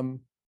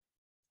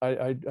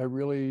 I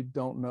really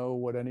don't know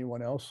what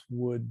anyone else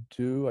would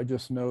do. I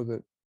just know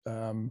that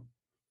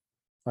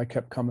I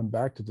kept coming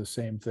back to the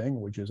same thing,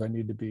 which is I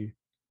need to be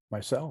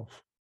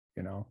myself,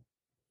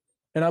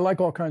 And I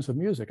like all kinds of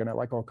music, and I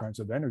like all kinds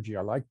of energy.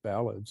 I like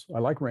ballads. I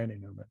like Randy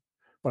Newman,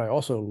 but I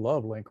also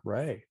love Link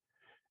Wray.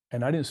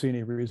 And I didn't see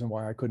any reason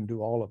why I couldn't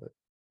do all of it.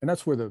 And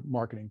that's where the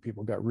marketing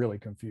people got really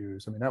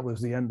confused. I mean, that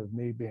was the end of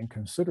me being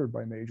considered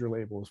by major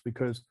labels,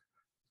 because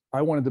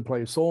I wanted to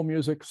play soul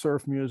music,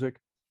 surf music,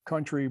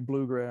 country,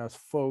 bluegrass,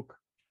 folk,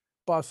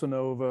 bossa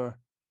nova,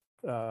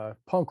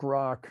 punk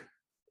rock.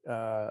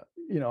 I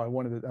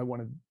wanted,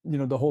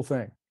 the whole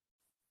thing.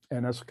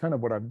 And that's kind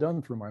of what I've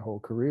done through my whole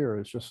career,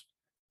 is just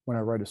when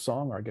I write a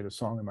song or I get a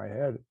song in my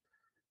head,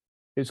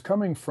 it's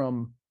coming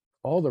from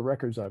all the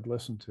records I've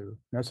listened to. And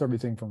that's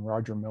everything from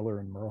Roger Miller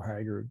and Merle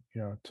Haggard,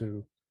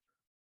 to,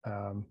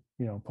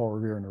 Paul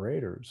Revere and the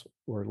Raiders,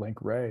 or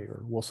Link Wray,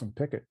 or Wilson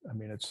Pickett. I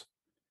mean, it's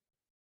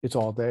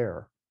all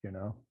there,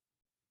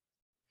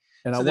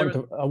 And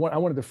so I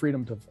wanted the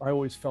freedom to, I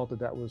always felt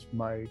that was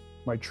my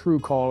true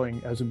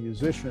calling as a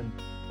musician,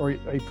 or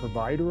a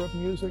provider of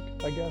music,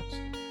 I guess,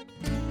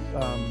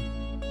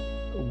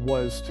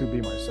 was to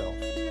be myself.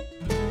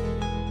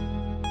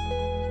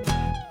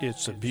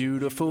 It's a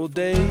beautiful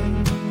day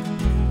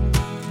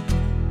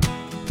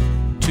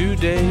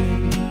today,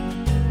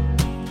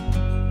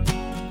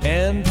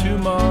 and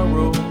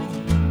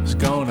tomorrow's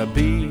gonna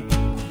be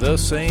the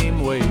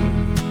same way.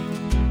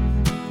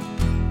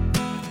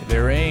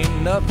 There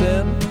ain't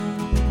nothing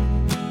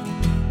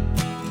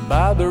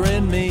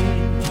bothering me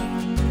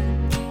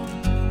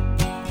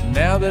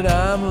now that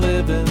I'm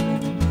living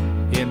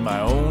in my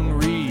own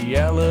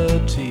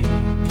reality.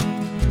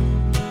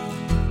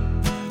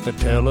 The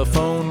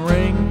telephone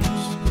rings,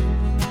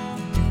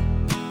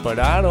 but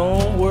I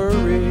don't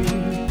worry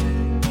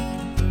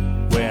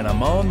when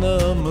I'm on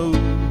the move.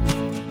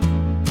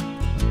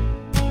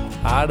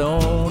 I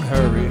don't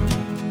hurry.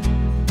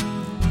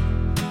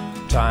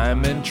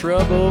 Time and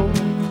trouble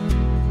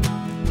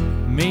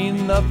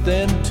mean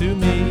nothing to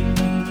me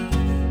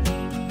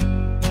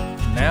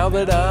now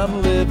that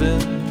I'm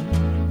living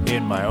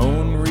in my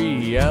own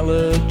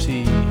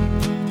reality.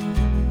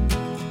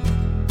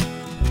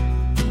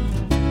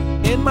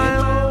 In my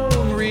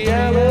own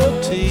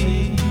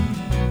reality,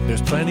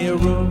 there's plenty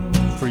of room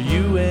for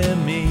you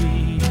and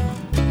me.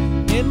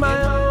 In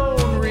my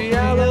own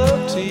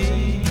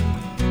reality,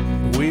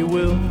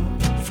 will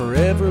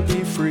forever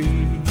be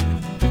free.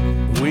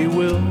 We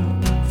will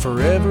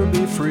forever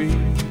be free.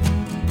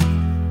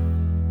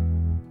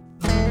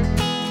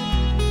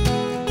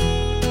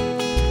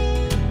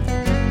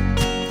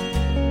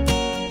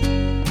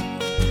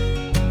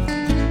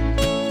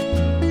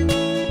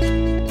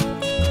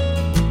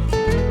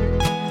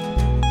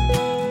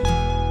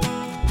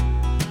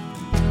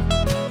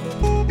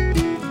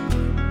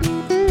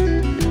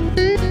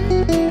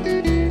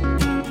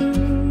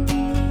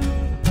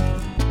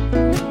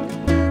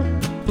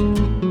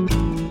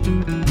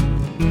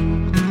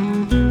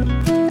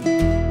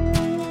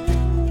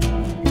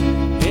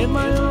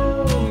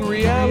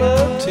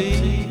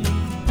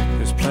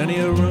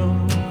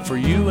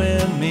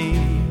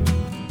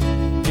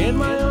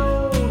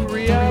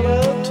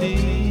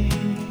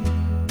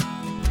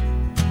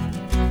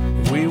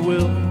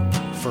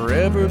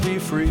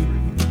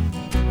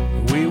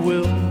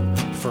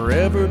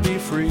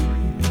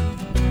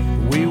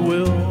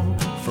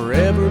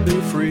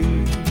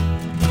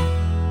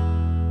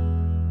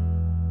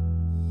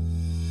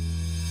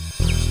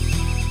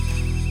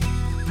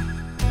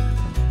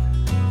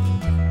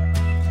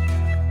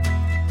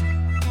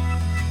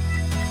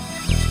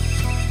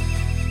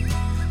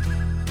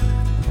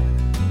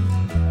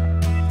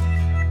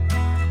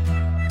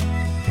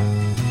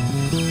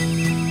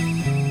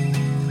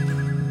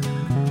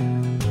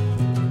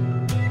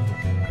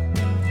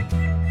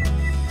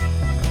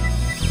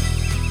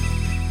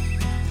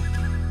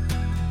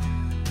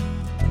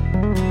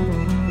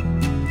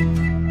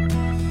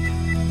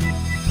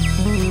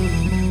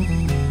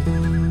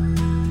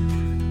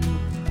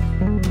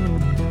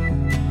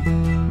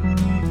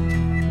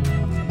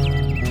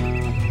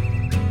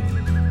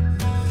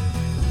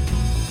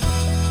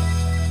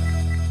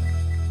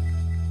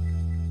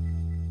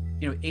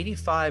 You know,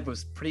 85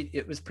 was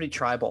pretty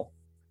tribal,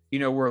 you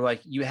know, where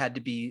like you had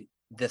to be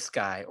this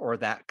guy or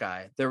that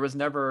guy. There was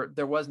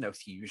no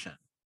fusion.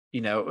 You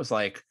know, it was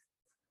like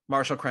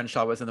Marshall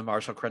Crenshaw was in the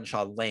Marshall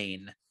Crenshaw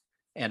lane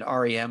and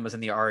REM was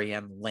in the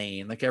REM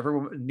lane. Like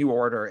everyone, New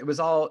Order, it was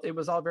all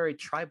very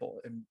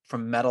tribal, and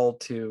from metal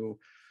to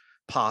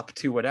pop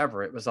to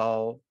whatever, it was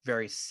all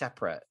very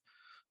separate.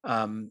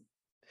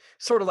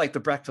 Sort of like the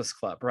Breakfast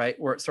Club, right?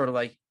 Where it's sort of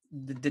like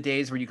the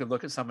days where you could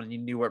look at someone and you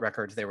knew what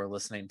records they were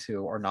listening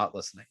to or not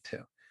listening to.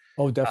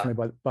 Oh,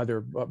 definitely by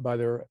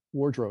their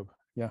wardrobe.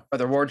 Yeah. By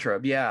their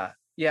wardrobe. Yeah.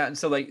 Yeah. And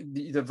so like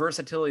the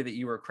versatility that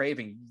you were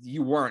craving,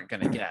 you weren't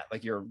going to get.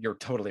 Like you're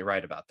totally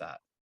right about that.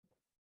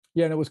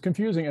 Yeah. And it was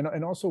confusing.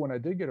 And also when I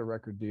did get a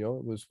record deal,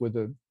 it was with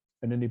an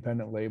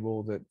independent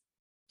label that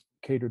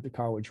catered to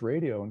college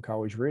radio, and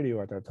college radio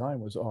at that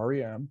time was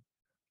REM,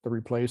 The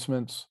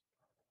Replacements.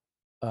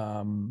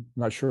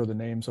 Not sure the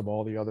names of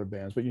all the other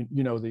bands, but you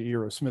know the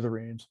era,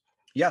 Smithereens.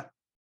 Yeah.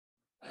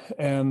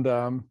 And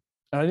I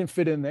didn't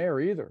fit in there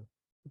either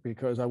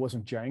because I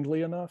wasn't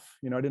jangly enough.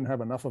 You know, I didn't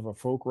have enough of a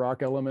folk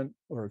rock element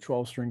or a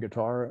 12-string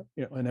guitar,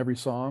 you know, in every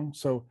song.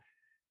 So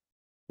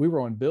we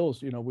were on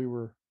bills. You know, we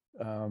were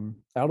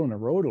out on the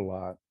road a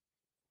lot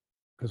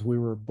because we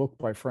were booked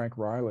by Frank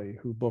Riley,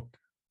 who booked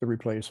The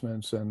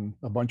Replacements and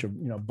a bunch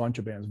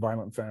of bands,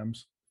 Violent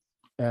Femmes,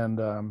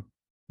 and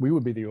we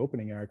would be the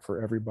opening act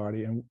for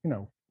everybody. And, you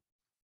know,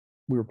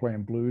 we were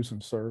playing blues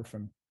and surf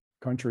and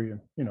country and,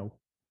 you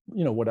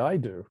know what I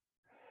do.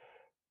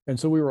 And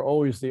so we were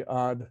always the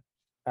odd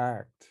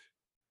act.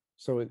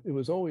 So it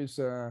was always,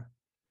 it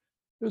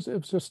was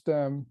just,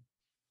 I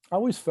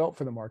always felt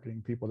for the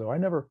marketing people though. I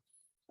never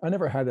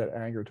had that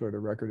anger toward the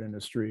record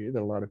industry that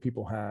a lot of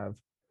people have.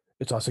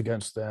 It's us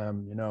against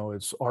them, you know,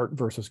 it's art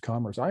versus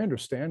commerce. I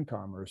understand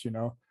commerce, you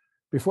know.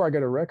 Before I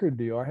got a record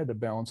deal, I had to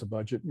balance a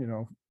budget, you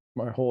know,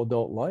 my whole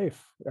adult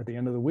life at the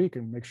end of the week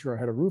and make sure I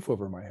had a roof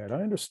over my head.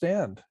 I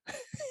understand,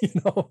 you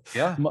know.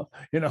 Yeah.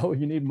 You know,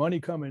 you need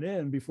money coming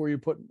in before you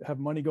have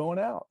money going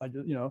out. I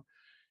just, you know,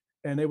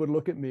 and they would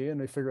look at me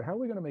and they figure, how are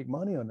we going to make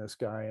money on this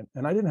guy?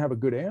 And I didn't have a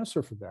good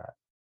answer for that.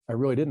 I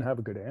really didn't have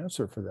a good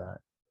answer for that.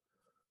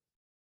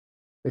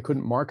 They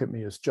couldn't market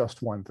me as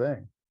just one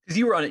thing. Because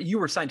you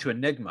were signed to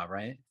Enigma,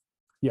 right?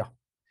 Yeah.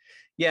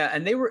 Yeah.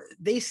 And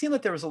they seemed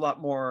like there was a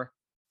lot more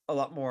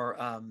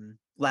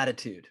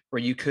latitude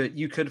where you could,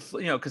 you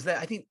know, because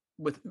I think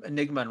with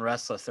Enigma and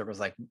Restless, there was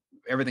like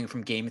everything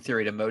from Game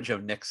Theory to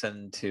Mojo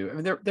Nixon to, I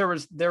mean, there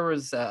was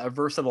a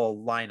versatile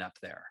lineup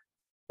there.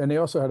 And they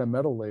also had a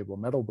metal label,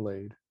 Metal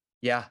Blade.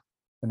 Yeah.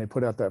 And they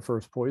put out that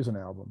first Poison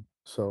album.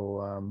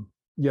 So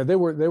yeah, they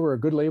were a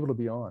good label to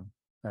be on.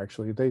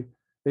 Actually,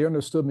 they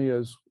understood me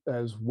as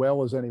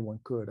well as anyone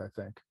could, I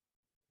think.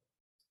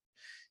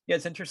 Yeah,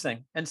 it's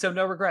interesting. And so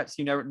no regrets.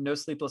 No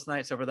sleepless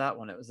nights over that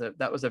one. It was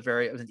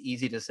an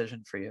easy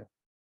decision for you.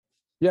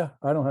 Yeah,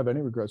 I don't have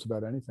any regrets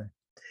about anything.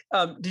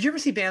 Did you ever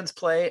see bands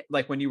play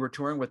like when you were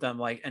touring with them,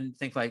 like, and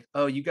think like,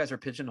 oh, you guys are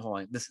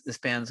pigeonholing this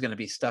band's going to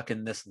be stuck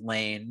in this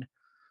lane?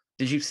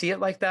 Did you see it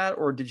like that,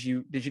 or did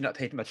you not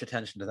pay much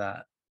attention to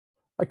that?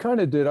 I kind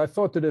of did. I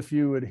thought that if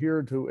you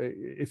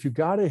if you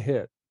got a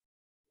hit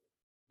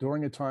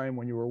during a time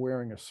when you were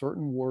wearing a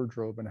certain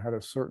wardrobe and had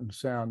a certain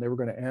sound, they were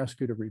going to ask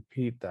you to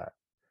repeat that.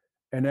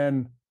 And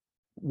then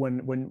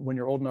when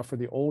you're old enough for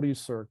the oldies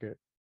circuit,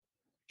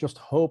 just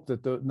hope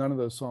that none of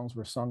those songs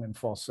were sung in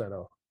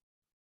falsetto.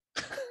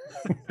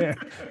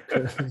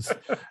 Because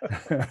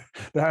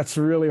that's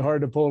really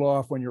hard to pull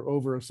off when you're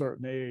over a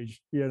certain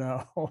age, you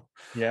know.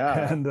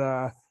 Yeah. And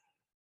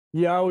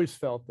yeah, I always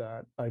felt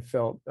that. I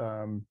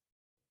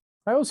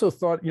also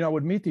thought, you know, I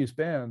would meet these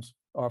bands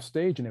off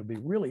stage and it would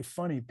be really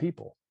funny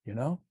people, you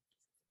know,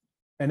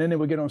 and then they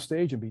would get on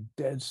stage and be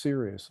dead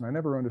serious, and I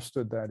never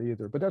understood that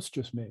either. But that's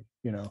just me,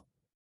 you know.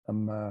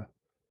 I'm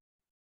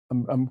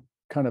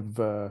kind of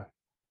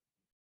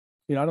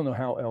you know, I don't know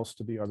how else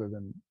to be other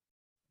than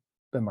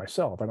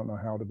myself. I don't know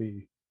how to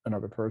be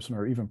another person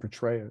or even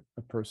portray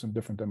a person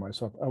different than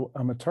myself.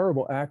 I'm a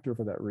terrible actor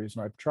for that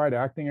reason. I've tried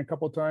acting a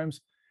couple of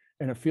times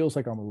and it feels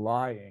like I'm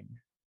lying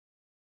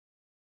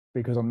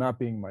because I'm not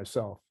being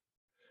myself.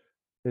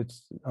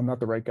 I'm not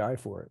the right guy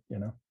for it, you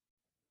know.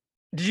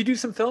 Did you do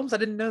some films? I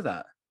didn't know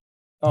that.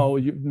 Oh,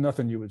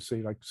 nothing you would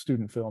see, like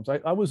student films.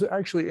 I was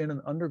actually in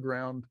an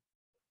underground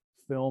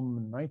film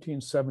in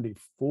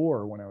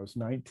 1974 when I was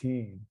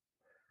 19.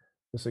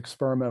 This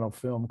experimental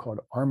film called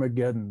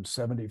Armageddon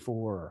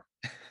 74.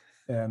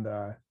 And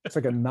it's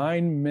like a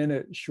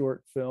 9-minute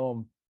short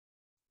film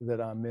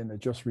that I'm in that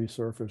just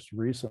resurfaced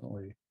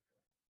recently.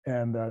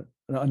 And a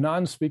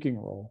non-speaking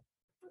role.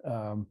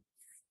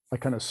 I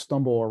kind of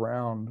stumble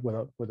around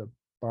with a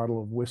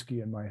bottle of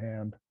whiskey in my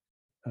hand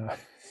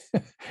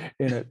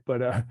in it.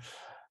 But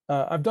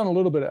I've done a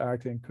little bit of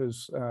acting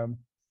because,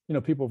 you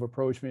know, people have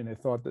approached me and they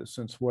thought that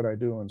since what I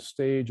do on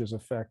stage is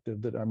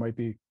effective, that I might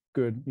be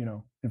good, you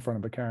know, in front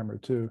of a camera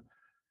too.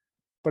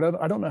 But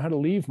I don't know how to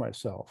leave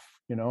myself,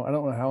 you know. I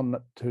don't know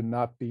how to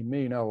not be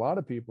me. Now, a lot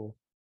of people,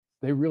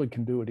 they really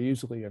can do it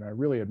easily, and I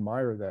really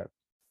admire that.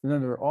 And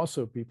then there are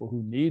also people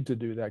who need to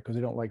do that because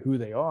they don't like who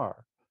they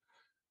are.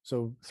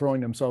 So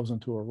throwing themselves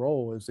into a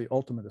role is the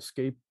ultimate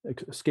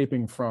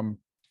escaping from,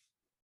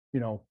 you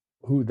know,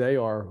 who they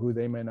are, who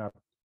they may not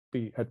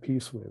be at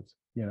peace with,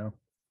 you know.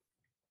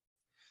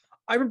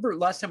 I remember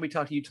last time we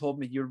talked, you told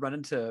me you run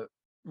into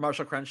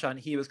Marshall Crenshaw and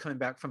he was coming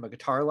back from a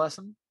guitar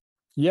lesson.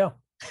 Yeah.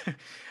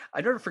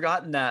 I've never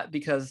forgotten that,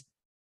 because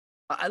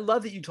I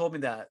love that you told me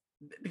that,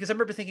 because I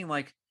remember thinking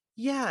like,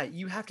 yeah,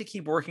 you have to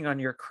keep working on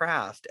your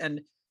craft.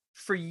 And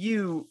for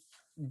you,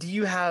 do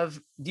you have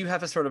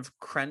a sort of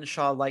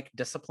Crenshaw-like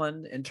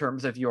discipline in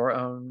terms of your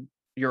own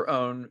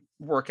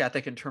work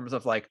ethic in terms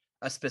of like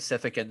a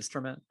specific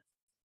instrument?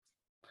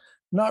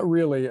 Not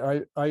really.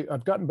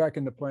 I've gotten back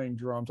into playing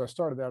drums. I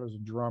started out as a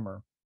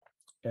drummer,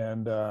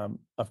 and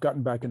I've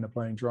gotten back into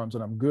playing drums,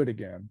 and I'm good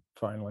again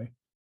finally.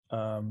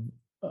 But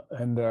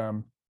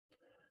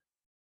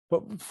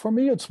for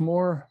me, it's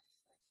more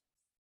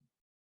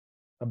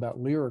about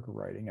lyric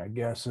writing, I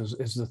guess,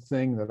 is the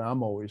thing that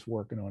I'm always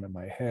working on in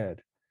my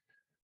head.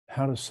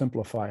 How to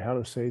simplify, how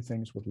to say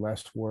things with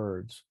less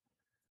words,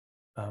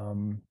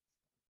 and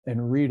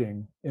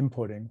reading,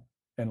 inputting,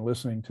 and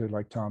listening to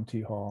like Tom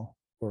T. Hall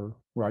or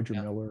Roger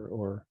Miller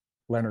or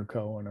Leonard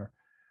Cohen, or,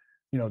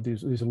 you know,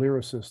 these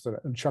lyricists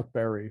and Chuck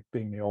Berry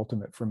being the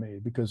ultimate for me,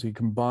 because he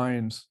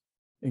combines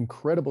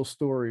incredible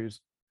stories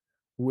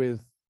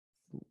with,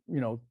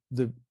 you know,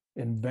 the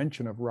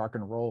invention of rock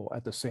and roll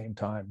at the same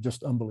time.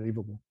 Just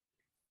unbelievable.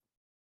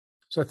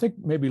 So I think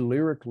maybe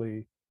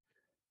lyrically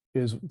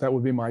that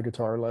would be my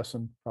guitar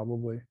lesson,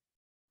 probably,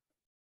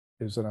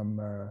 is that I'm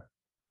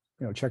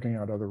you know, checking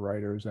out other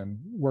writers and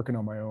working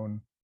on my own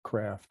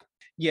craft.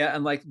 Yeah,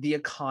 and like The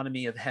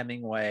Economy of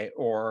Hemingway,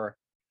 or,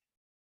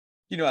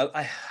 you know,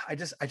 I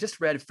just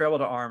read Farewell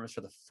to Arms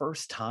for the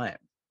first time,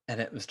 and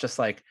it was just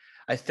like,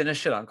 I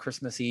finished it on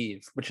Christmas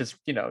Eve, which is,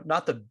 you know,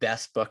 not the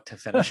best book to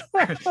finish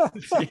on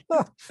Christmas Eve.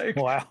 Like,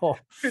 wow.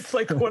 It's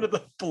like one of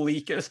the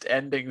bleakest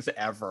endings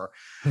ever.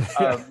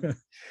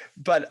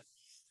 But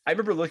I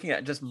remember looking at it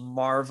and just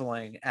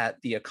marveling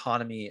at the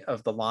economy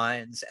of the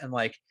lines, and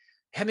like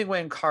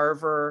Hemingway and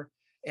Carver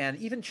and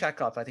even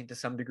Chekhov, I think to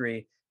some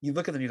degree, you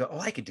look at them, you go, oh,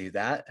 I could do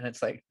that. And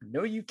it's like,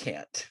 no, you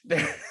can't.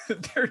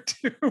 They're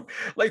too,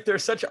 like, they're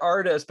such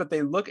artists, but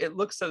it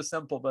looks so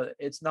simple, but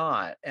it's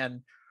not.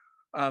 And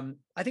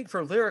I think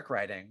for lyric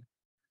writing,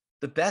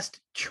 the best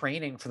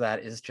training for that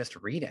is just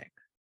reading.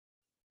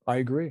 I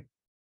agree.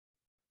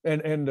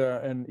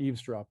 And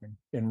eavesdropping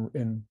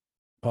in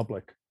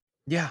public.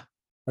 Yeah.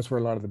 That's where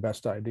a lot of the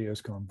best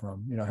ideas come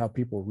from, you know, how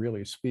people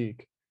really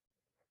speak.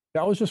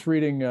 I was just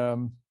reading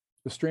The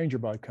Stranger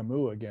by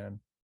Camus again,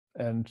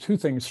 and two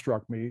things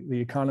struck me. The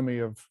economy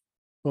of,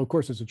 well, of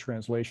course it's a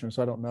translation,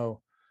 so I don't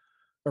know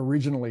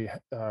originally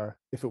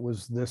if it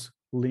was this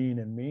lean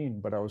and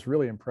mean, but I was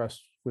really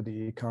impressed with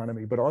the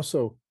economy. But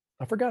also,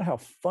 I forgot how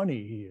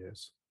funny he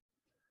is.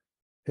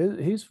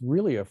 He's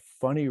really a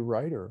funny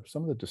writer.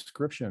 Some of the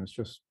descriptions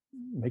just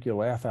make you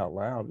laugh out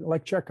loud.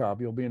 Like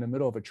Chekhov, you'll be in the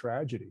middle of a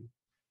tragedy,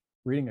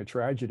 reading a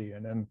tragedy,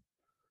 and then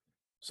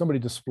somebody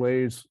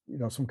displays, you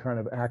know, some kind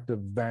of act of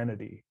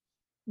vanity.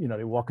 You know,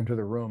 they walk into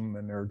the room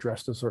and they're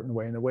dressed a certain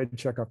way, and the way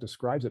Chekhov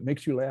describes it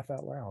makes you laugh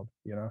out loud,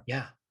 you know?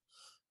 Yeah.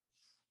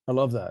 I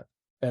love that.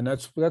 And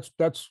that's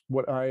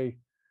what I,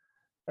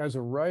 as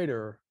a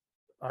writer,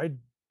 I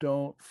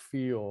don't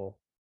feel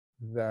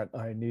that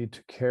I need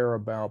to care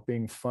about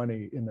being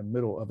funny in the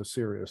middle of a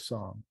serious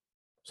song.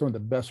 Some of the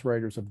best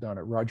writers have done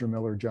it. Roger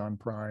Miller, John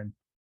Prine,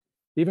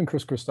 even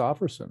Chris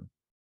Christopherson,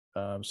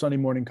 Sunday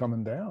Morning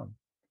Coming Down.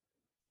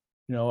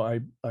 You know,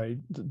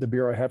 the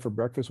beer I had for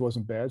breakfast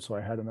wasn't bad, so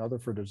I had another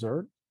for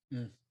dessert.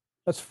 Mm.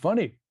 That's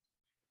funny,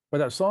 but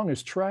that song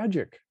is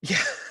tragic.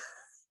 Yeah.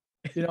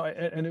 You know,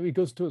 and he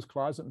goes to his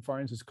closet and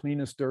finds his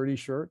cleanest dirty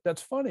shirt.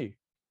 That's funny,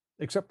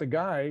 except the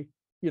guy,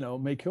 you know,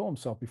 may kill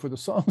himself before the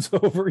song's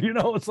over. You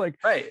know, it's like,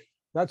 Right.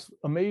 that's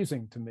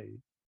amazing to me.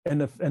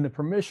 And the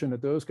permission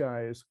that those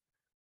guys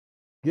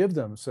give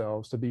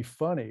themselves to be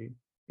funny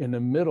in the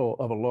middle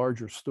of a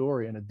larger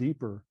story and a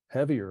deeper,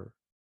 heavier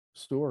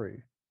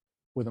story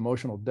with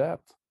emotional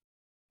depth,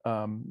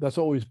 that's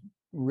always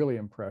really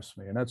impressed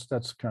me. And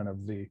that's kind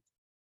of the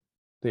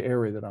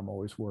area that I'm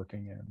always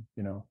working in,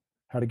 you know,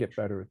 how to get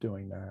better at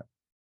doing that.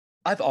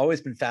 I've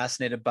always been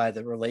fascinated by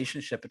the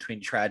relationship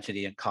between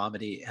tragedy and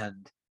comedy.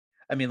 And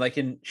I mean, like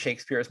in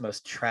Shakespeare's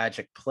most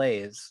tragic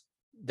plays,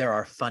 there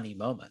are funny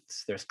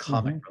moments, there's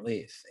comic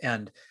relief.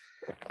 And,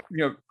 you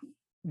know,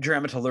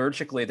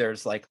 dramaturgically,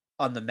 there's like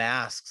on the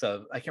masks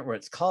of, I can't remember what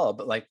it's called,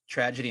 but like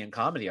tragedy and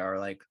comedy are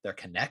like, they're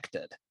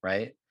connected,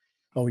 right?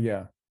 Oh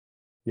yeah.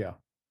 Yeah.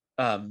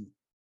 And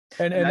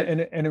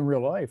And in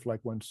real life,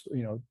 like when,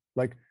 you know,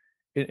 like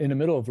in the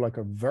middle of like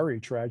a very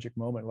tragic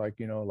moment, like,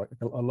 you know, like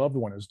a loved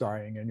one is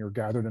dying and you're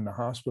gathered in the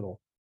hospital,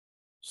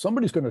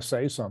 somebody's going to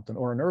say something,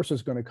 or a nurse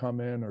is going to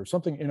come in, or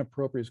something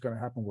inappropriate is going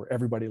to happen where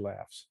everybody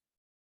laughs.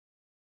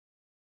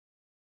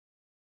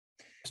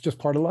 It's just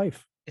part of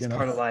life. It's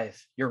part of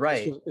life. You're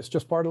right. It's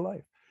just part of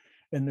life.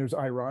 And there's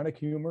ironic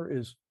humor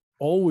is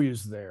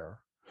always there.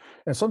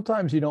 And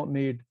sometimes you don't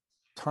need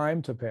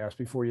time to pass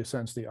before you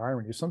sense the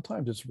irony.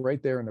 Sometimes it's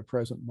right there in the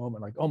present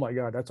moment, like, oh my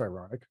God, that's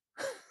ironic.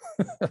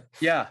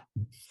 Yeah.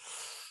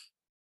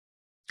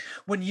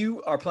 When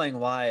you are playing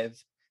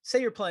live,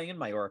 say you're playing in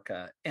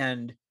Mallorca,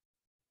 and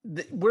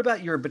what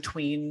about your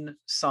between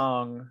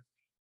song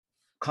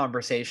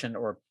conversation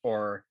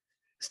or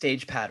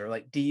stage patter?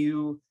 Like, do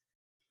you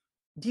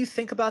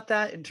think about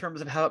that in terms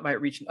of how it might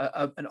reach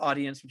an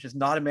audience which is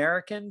not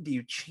American? Do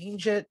you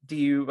change it? Do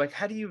you like,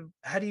 how do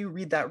you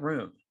read that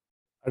room?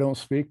 I don't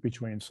speak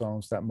between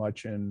songs that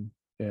much in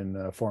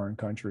foreign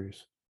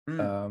countries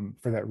for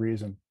that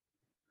reason.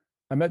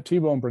 I met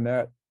T-Bone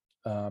Burnett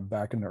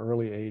back in the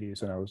early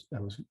 80s, and I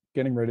was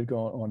getting ready to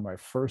go on my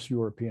first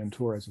European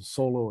tour as a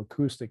solo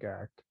acoustic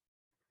act.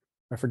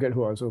 I forget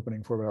who I was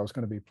opening for, but I was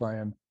going to be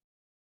playing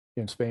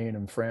in Spain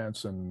and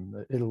France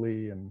and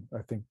Italy and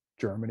I think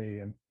Germany.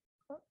 And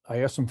I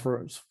asked him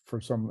for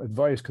some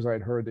advice because I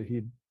had heard that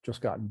he'd just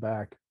gotten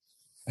back,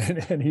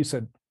 and he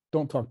said,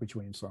 "Don't talk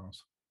between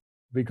songs,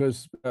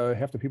 because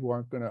half the people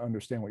aren't going to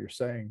understand what you're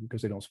saying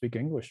because they don't speak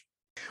English."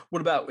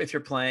 What about if you're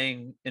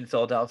playing in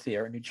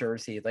Philadelphia or New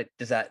Jersey? Like,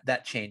 does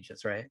that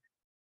changes, right?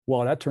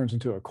 Well, that turns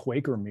into a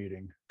Quaker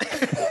meeting.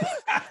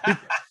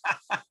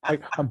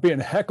 I'm being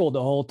heckled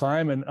the whole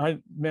time, and I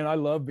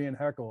love being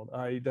heckled.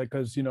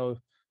 Because you know,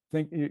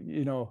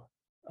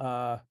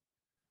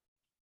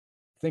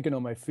 thinking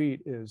on my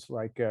feet is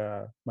like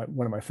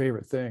one of my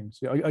favorite things.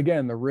 You know,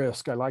 again, the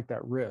risk. I like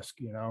that risk,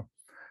 you know,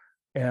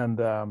 and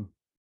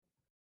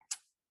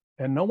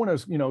no one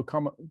has, you know,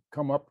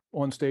 come up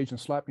on stage and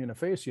slapped me in the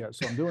face yet,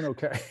 so I'm doing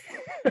okay.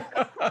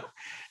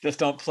 Just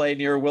don't play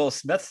near Will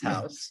Smith's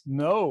house.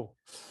 No,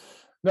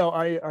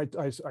 I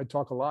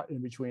talk a lot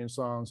in between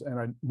songs,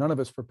 and none of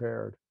it's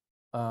prepared.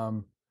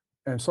 And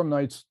some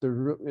nights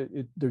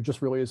there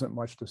just really isn't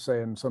much to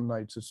say, and some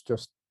nights it's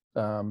just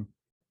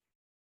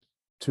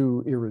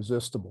too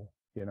irresistible,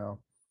 you know.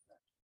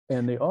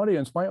 And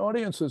my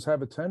audiences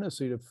have a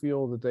tendency to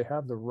feel that they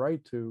have the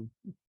right to,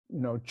 you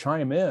know,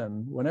 chime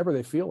in whenever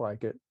they feel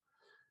like it,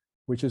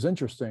 which is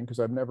interesting because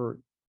I've never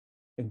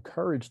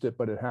encouraged it,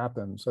 but it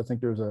happens. I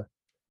think there's a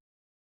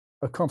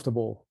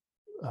comfortable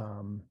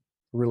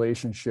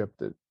relationship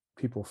that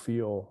people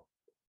feel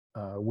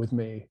with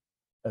me,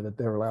 that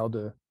they're allowed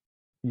to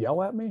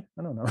yell at me.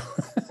 I don't know.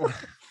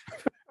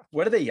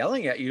 What are they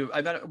yelling at you?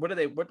 I mean, what do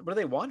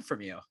they want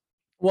from you?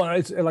 Well,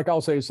 it's like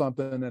I'll say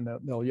something and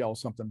they'll yell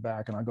something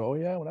back, and I go, "Oh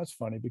yeah, well that's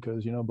funny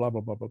because, you know, blah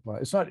blah blah blah blah."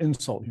 It's not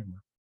insult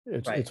humor.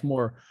 It's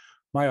more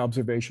my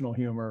observational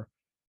humor,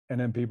 and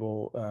then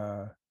people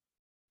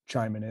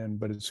chiming in.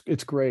 But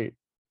it's great.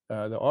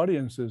 The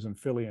audiences in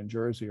Philly and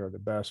Jersey are the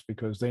best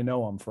because they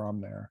know I'm from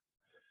there,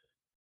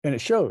 and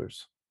it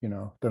shows, you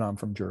know, that I'm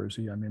from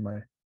Jersey. I mean,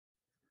 my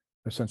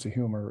sense of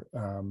humor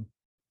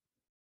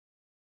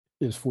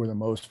is for the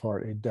most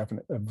part a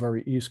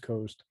very East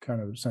Coast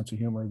kind of sense of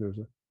humor. There's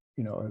a,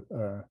 you know,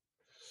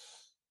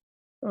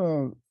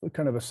 a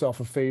kind of a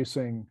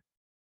self-effacing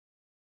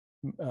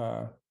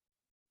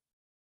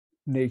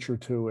nature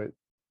to it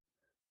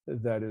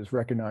that is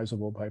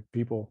recognizable by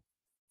people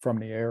from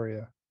the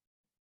area.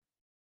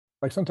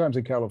 Like sometimes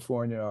in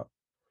California,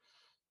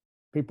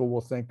 people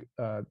will think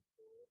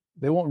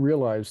they won't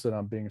realize that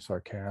I'm being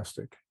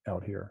sarcastic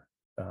out here.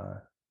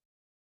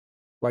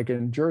 Like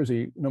in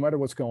Jersey, no matter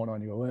what's going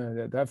on, you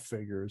go, that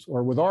figures.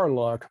 Or with our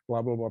luck,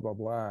 blah, blah, blah, blah,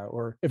 blah.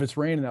 Or if it's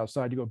raining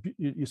outside, you go,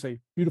 you say,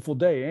 beautiful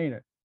day, ain't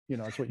it?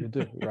 That's what you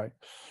do, right?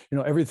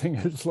 Everything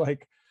is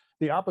like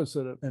the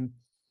opposite of, and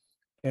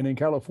in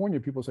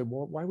California, people say,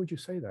 well, why would you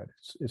say that?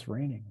 It's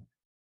raining.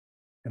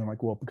 And I'm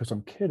like, well, because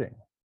I'm kidding.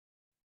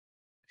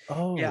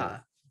 Oh. Yeah.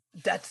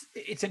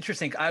 It's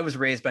interesting. I was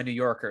raised by New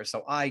Yorkers,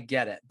 so I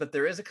get it. But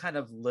there is a kind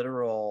of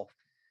literal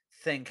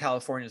thing.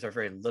 Californians are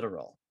very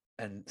literal.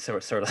 And so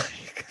it's sort of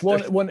like,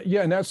 well,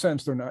 in that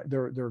sense,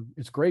 they're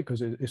it's great because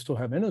they still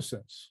have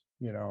innocence,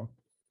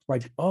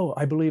 like, oh,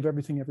 I believe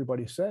everything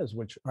everybody says,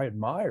 which I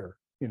admire.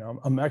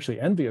 I'm actually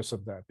envious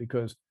of that,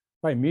 because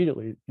I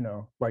immediately,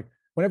 like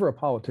whenever a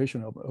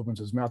politician opens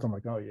his mouth, I'm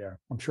like, oh yeah,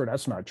 I'm sure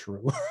that's not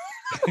true.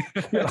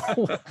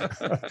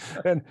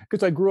 And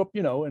because I grew up,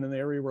 in an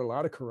area where a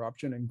lot of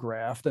corruption and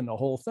graft and the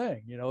whole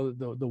thing,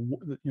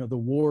 the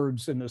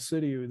wards in the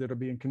city that are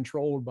being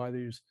controlled by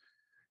these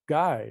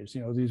guys,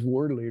 these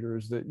ward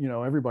leaders that,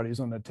 everybody's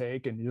on the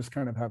take, and you just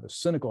kind of have a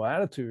cynical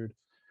attitude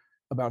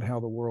about how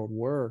the world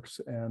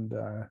works. And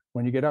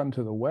when you get out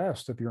into the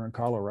West, if you're in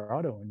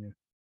Colorado and you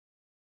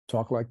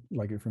talk like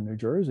you're from New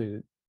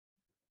Jersey,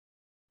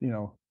 I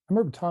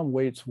remember Tom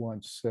Waits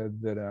once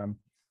said that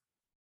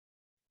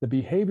the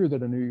behavior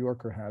that a New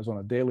Yorker has on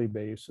a daily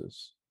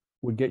basis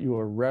would get you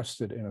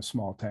arrested in a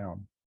small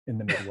town in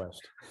the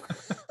Midwest.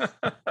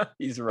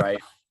 He's right.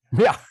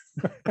 Yeah.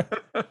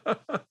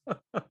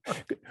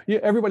 Yeah,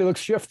 everybody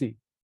looks shifty.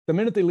 The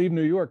minute they leave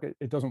New York,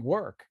 it doesn't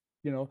work.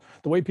 The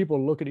way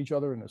people look at each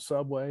other in the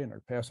subway and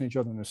they're passing each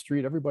other in the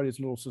street, everybody's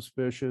a little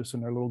suspicious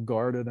and they're a little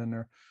guarded and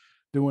they're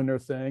doing their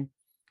thing.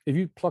 If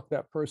you pluck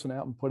that person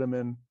out and put them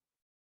in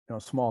a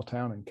small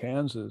town in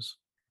Kansas,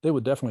 they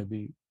would definitely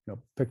be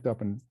picked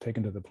up and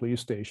taken to the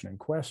police station and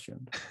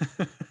questioned.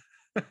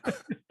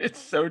 It's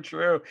so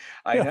true.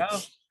 I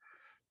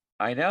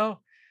know.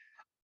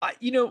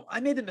 I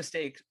made the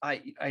mistake.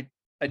 I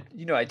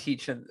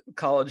teach in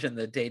college in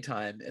the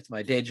daytime. It's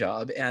my day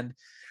job. And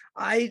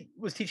I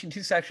was teaching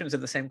 2 sections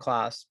of the same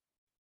class.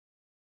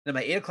 In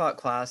my 8 o'clock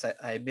class,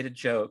 I made a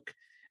joke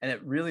and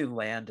it really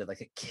landed,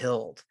 like it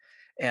killed.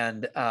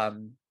 And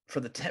for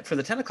the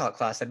 10 o'clock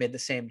class, I made the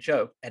same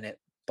joke and it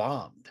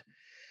bombed.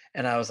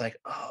 And I was like,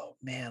 oh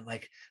man,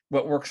 like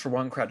what works for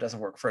one crowd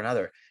doesn't work for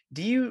another.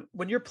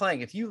 When you're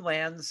playing, if you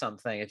land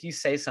something, if you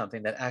say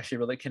something that actually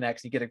really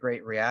connects, you get a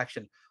great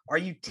reaction, are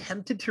you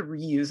tempted to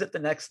reuse it the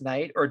next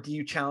night, or do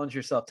you challenge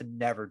yourself to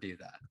never do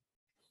that?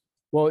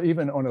 Well,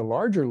 even on a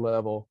larger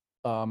level,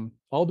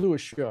 I'll do a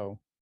show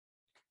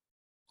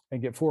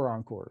and get 4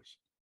 encores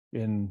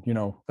in,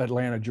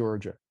 Atlanta,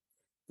 Georgia.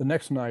 The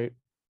next night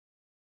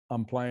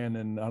I'm playing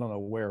in, I don't know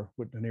where,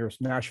 with the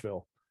nearest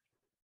Nashville,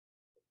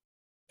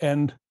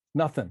 and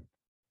nothing.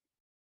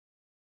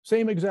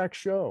 Same exact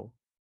show,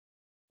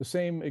 the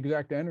same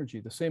exact energy,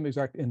 the same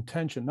exact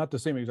intention, not the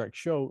same exact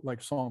show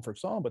like song for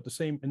song, but the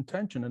same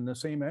intention and the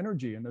same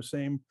energy and the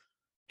same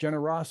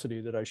generosity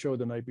that I showed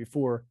the night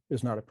before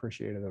is not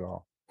appreciated at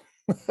all.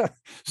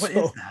 What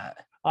is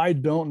that? I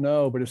don't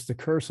know, but it's the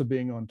curse of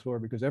being on tour,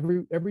 because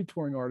every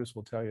touring artist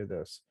will tell you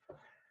this.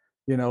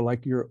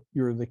 Like you're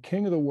the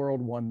king of the world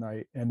one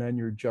night, and then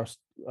you're just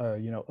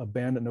a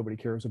band that nobody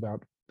cares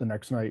about the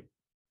next night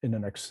in the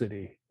next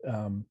city.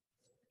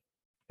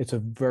 It's a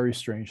very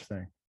strange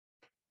thing.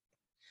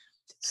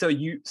 So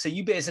you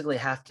basically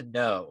have to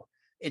know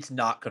it's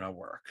not going to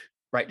work,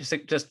 right?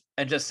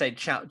 Just say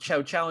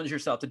challenge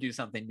yourself to do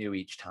something new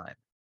each time.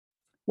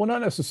 Well,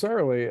 not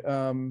necessarily.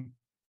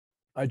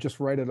 I just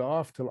write it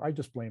off till I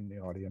just blame the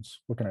audience.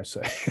 What can I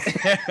say?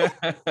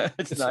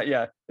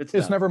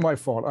 It's never my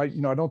fault. I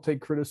don't take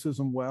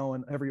criticism well,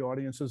 and every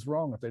audience is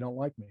wrong if they don't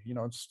like me.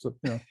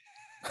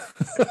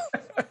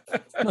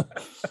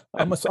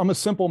 I'm a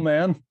simple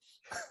man.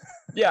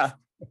 Yeah.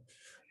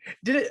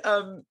 Did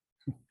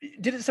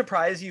it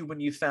surprise you when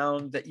you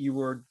found that you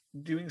were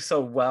doing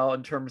so well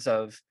in terms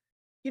of,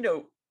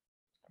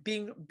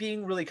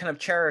 being really kind of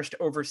cherished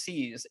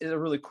overseas is a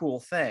really cool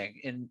thing,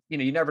 and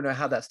you never know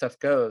how that stuff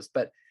goes,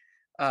 but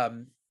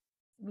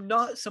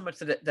not so much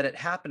that it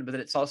happened, but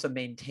that it's also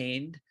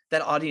maintained,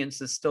 that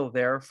audience is still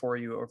there for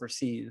you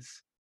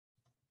overseas.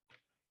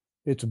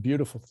 It's a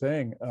beautiful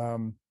thing.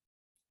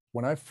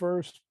 When I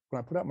put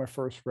out my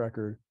first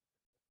record,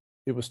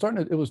 it was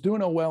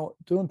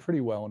doing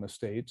pretty well in the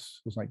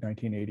States. It was like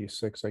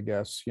 1986, I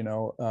guess,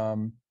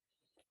 and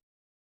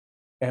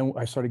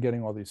I started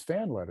getting all these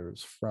fan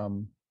letters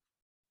from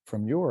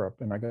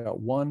Europe. And I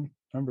got one,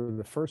 I remember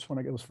the first one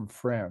I got was from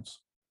France.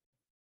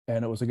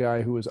 And it was a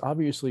guy who was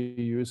obviously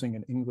using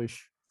an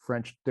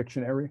English-French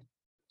dictionary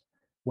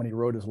when he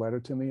wrote his letter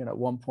to me. And at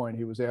one point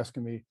he was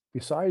asking me,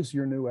 besides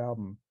your new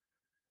album,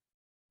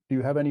 do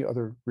you have any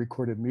other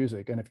recorded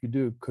music? And if you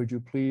do, could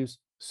you please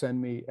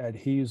send me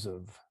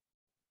adhesive?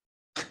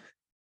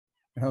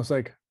 And I was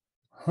like,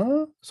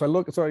 huh? So I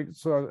looked,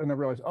 and I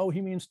realized, oh,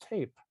 he means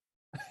tape.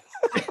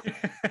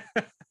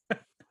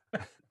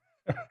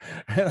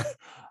 And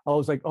I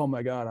was like, oh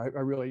my God, I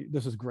really,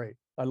 this is great.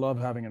 I love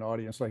having an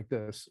audience like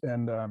this.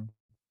 And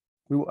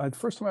The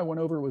first time I went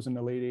over was in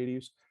the late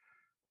 80s,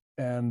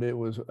 and it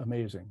was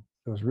amazing.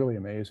 It was really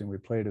amazing. We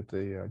played at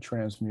the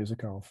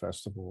Transmusicale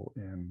Festival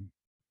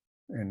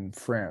in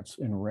France,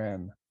 in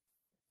Rennes.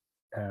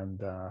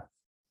 And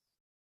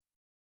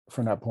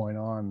from that point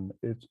on,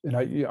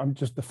 I'm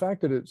just, the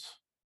fact that it's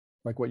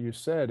like what you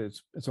said,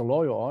 it's a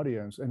loyal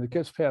audience, and it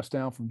gets passed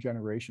down from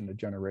generation to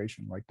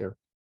generation. Like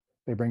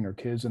they bring their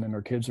kids, and then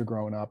their kids are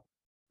growing up,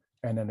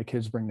 and then the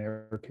kids bring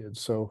their kids.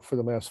 So for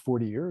the last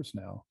 40 years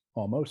now,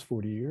 almost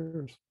 40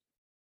 years,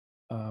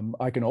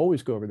 I can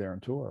always go over there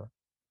and tour,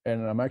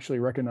 and I'm actually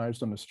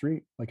recognized on the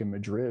street, like in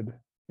Madrid.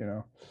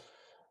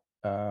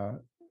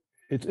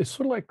 It's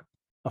sort of like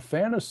a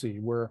fantasy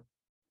where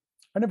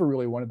I never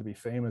really wanted to be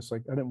famous.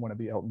 Like I didn't want to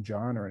be Elton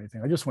John or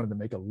anything. I just wanted to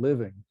make a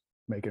living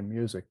making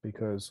music,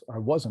 because I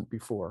wasn't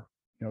before.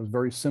 It was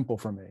very simple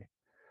for me.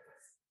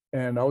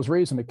 And I was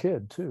raising a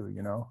kid too,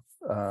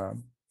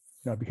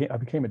 I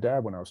became a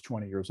dad when I was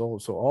 20 years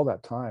old. So all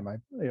that time,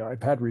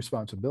 I've had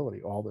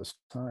responsibility all this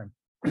time.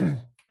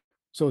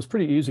 So it's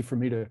pretty easy for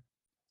me to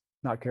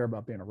not care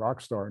about being a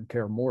rock star and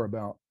care more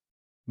about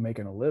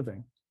making a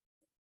living.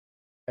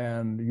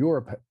 And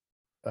Europe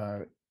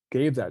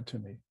gave that to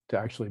me, to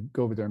actually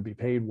go over there and be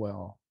paid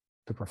well,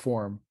 to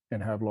perform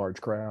and have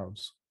large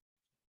crowds.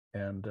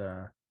 And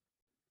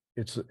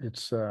it's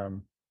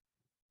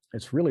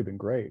really been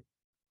great.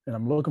 And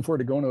I'm looking forward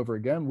to going over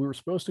again. We were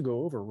supposed to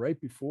go over right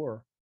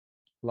before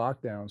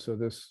lockdown. So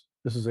this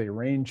is a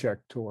rain check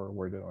tour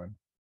we're doing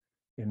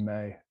in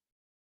May.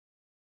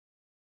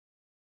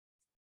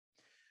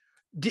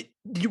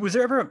 Was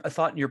there ever a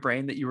thought in your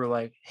brain that you were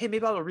like, hey,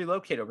 maybe I'll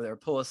relocate over there,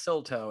 pull a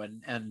Silto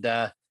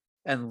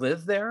and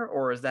live there?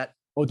 Or is that?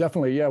 Oh,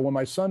 definitely. Yeah. When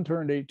my son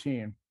turned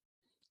 18,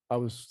 I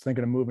was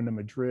thinking of moving to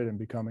Madrid and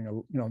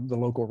becoming the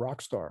local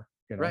rock star,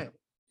 Right.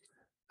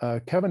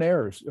 Kevin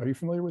Ayers, are you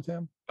familiar with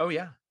him? Oh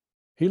yeah.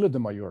 He lived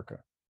in Mallorca,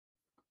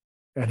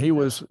 and he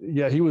was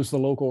the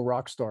local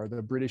rock star,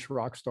 the British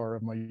rock star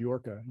of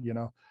Mallorca,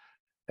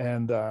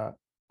 and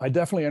I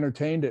definitely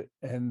entertained it.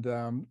 And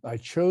I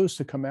chose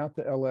to come out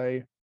to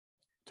LA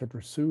to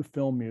pursue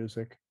film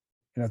music.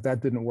 And if that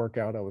didn't work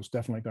out, I was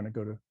definitely going to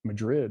go to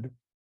Madrid.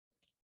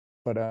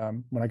 But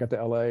when I got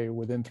to LA,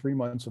 within 3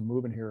 months of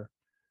moving here,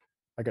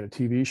 I got a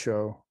TV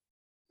show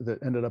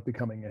that ended up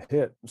becoming a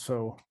hit.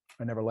 So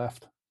I never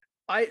left.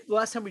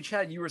 Last time we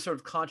chatted, you were sort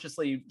of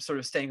consciously sort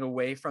of staying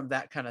away from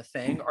that kind of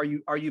thing.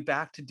 Are you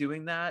back to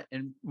doing that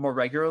and more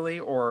regularly,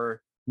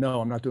 or?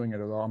 No, I'm not doing it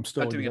at all. I'm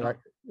still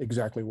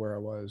exactly where I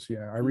was.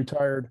 Yeah. I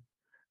retired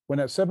when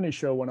that 70s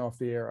show went off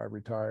the air. I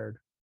retired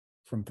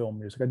from film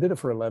music. I did it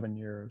for 11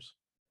 years.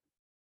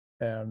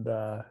 And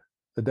the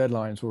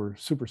deadlines were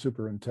super,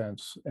 super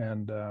intense.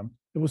 And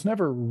it was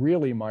never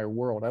really my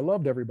world. I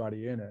loved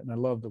everybody in it and I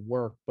loved the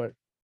work, but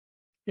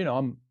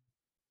I'm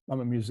a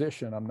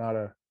musician. I'm not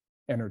a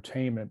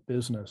entertainment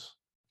business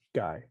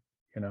guy,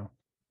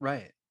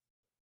 Right.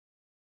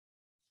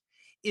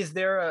 Is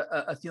there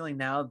a feeling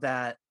now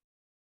that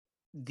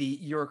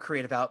your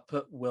creative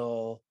output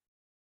will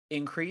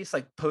increase,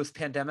 like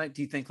post-pandemic?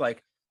 Do you think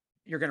like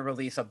you're going to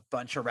release a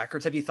bunch of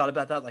records? Have you thought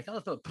about that? Like,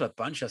 I'll put a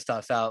bunch of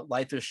stuff out.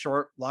 Life is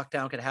short.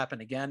 Lockdown could happen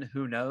again.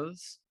 Who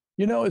knows?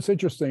 It's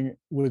interesting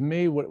with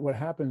me. What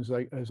happens,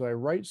 like, as I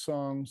write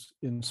songs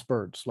in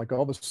spurts, like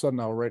all of a sudden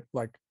I'll write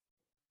like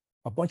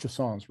a bunch of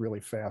songs really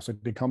fast.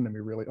 They come to me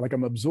really, like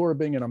I'm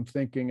absorbing and I'm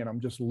thinking and I'm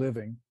just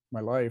living my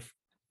life.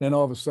 Then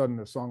all of a sudden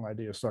the song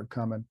ideas start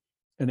coming,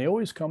 and they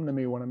always come to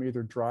me when I'm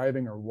either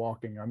driving or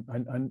walking.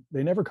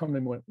 They never come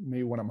to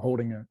me when I'm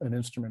holding an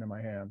instrument in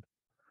my hand.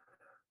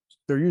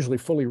 They're usually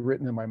fully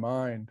written in my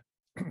mind,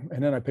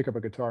 and then I pick up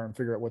a guitar and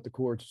figure out what the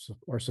chords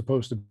are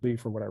supposed to be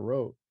for what I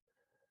wrote.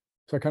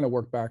 So I kind of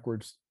work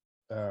backwards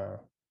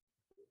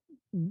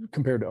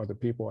compared to other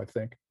people, I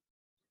think.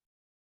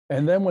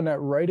 And then when that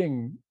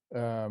writing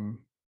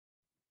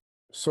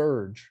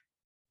surge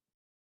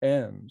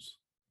ends,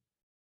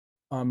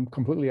 I'm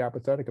completely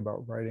apathetic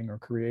about writing or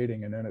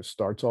creating, and then it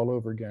starts all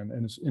over again,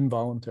 and it's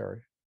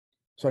involuntary.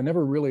 So I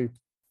never really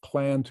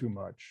plan too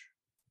much.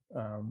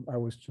 I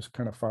was just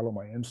kind of follow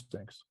my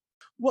instincts.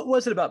 What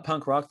was it about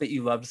punk rock that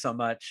you loved so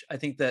much? I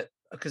think that,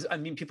 because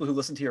people who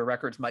listen to your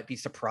records might be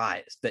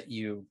surprised that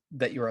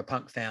you're a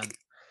punk fan.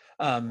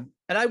 And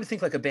I would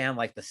think like a band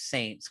like the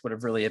Saints would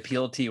have really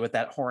appealed to you with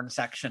that horn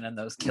section and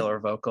those killer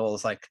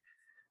vocals. Like,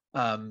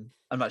 I'm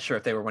not sure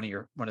if they were one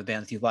of the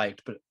bands you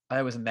liked, but I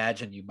always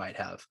imagine you might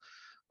have.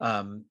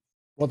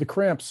 Well, the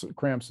Cramps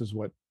is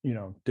what,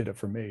 did it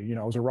for me.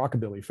 I was a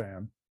rockabilly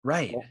fan.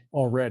 Right.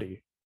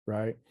 Already.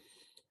 Right.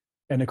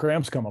 And the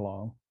Cramps come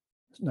along,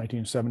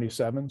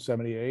 1977,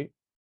 78.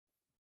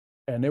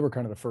 And they were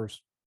kind of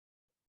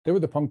they were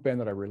the punk band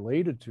that I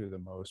related to the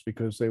most,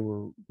 because they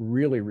were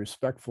really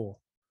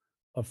respectful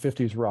of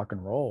 50s rock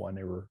and roll, and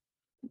they were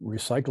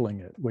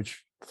recycling it,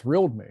 which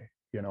thrilled me.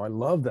 I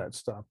loved that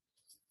stuff.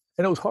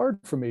 And it was hard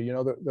for me,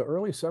 the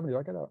early 70s.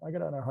 I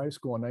got out of high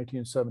school in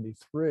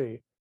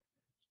 1973,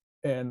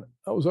 and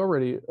I was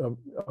already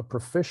a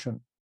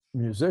proficient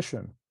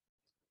musician.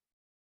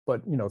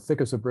 But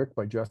Thick as a Brick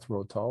by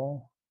Jethro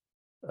Tull,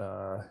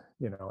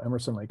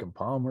 Emerson, Lake and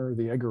Palmer,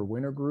 the Edgar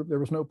Winter Group. There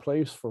was no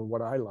place for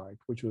what I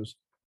liked, which was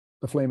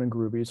the Flamin'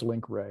 Groovies,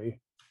 Link Wray,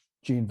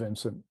 Gene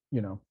Vincent.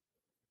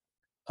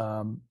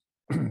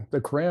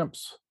 The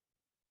Cramps,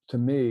 to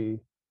me,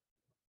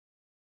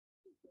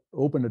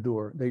 opened a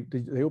door.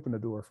 They opened a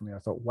door for me. I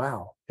thought,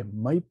 wow, it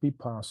might be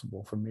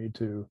possible for me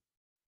to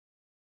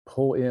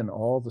pull in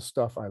all the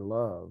stuff I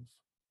love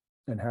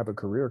and have a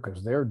career,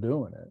 because they're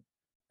doing it.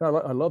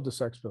 I love the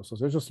Sex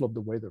Pistols. I just love the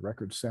way the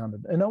record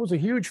sounded. And I was a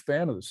huge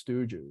fan of the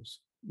Stooges,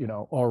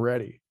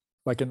 already.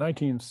 Like in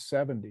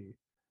 1970,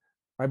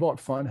 I bought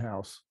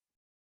Funhouse.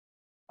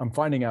 I'm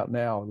finding out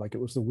now, like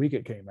it was the week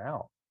it came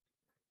out.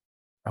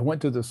 I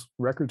went to this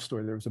record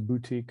store. There was a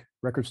boutique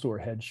record store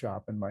head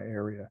shop in my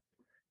area.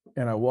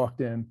 And I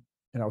walked in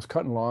and I was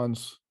cutting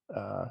lawns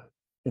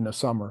in the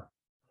summer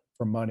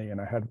for money. And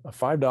I had a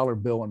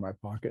 $5 bill in my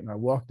pocket. And I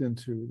walked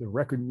into the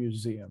Record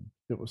Museum,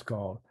 it was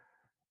called.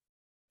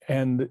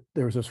 And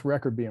there was this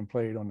record being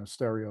played on the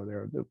stereo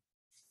there that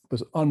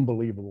was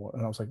unbelievable.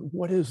 And I was like,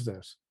 what is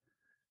this?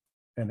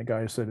 And the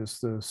guy said, it's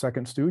the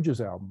second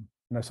Stooges album.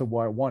 And I said,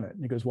 well, I want it.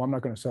 And he goes, well, I'm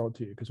not going to sell it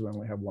to you because we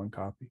only have one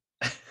copy.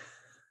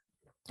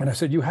 And I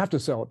said, you have to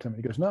sell it to me.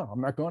 He goes, no, I'm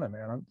not going to,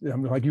 man.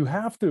 I'm like, you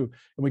have to. And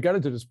we got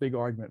into this big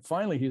argument.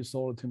 Finally, he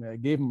sold it to me. I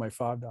gave him my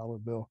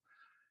 $5 bill.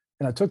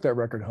 And I took that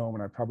record home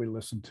and I probably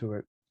listened to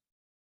it,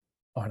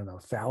 I don't know,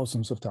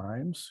 thousands of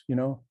times.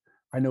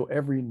 I know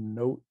every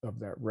note of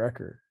that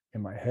record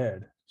in my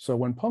head. So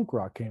when punk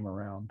rock came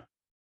around,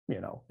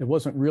 it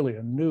wasn't really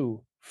a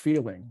new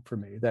feeling for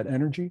me. That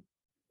energy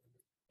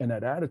and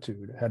that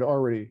attitude had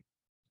already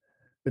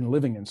been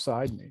living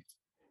inside me.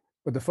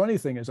 But the funny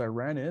thing is I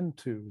ran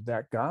into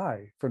that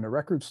guy from the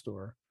record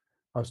store.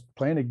 I was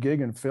playing a gig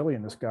in Philly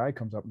and this guy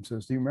comes up and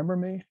says, do you remember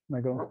me? And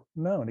I go,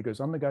 no. And he goes,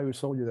 I'm the guy who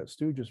sold you that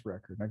Stooges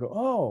record. And I go,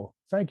 oh,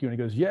 thank you. And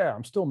he goes, yeah,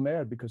 I'm still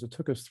mad because it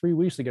took us 3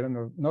 weeks to get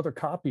another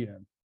copy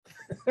in.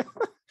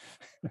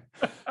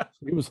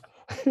 He was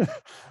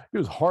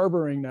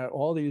harboring that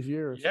all these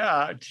years.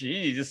 Yeah,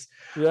 geez.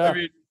 Yeah. I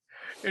mean,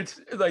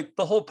 it's like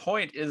the whole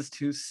point is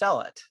to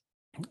sell it.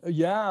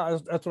 Yeah,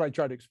 that's what I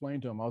tried to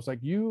explain to him. I was like,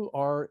 you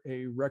are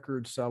a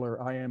record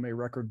seller. I am a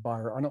record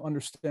buyer. I don't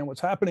understand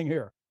what's happening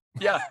here.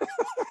 Yeah.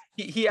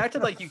 He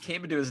acted like you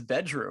came into his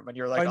bedroom and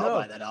you're like, I'll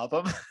buy that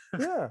album.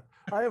 Yeah.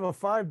 I have a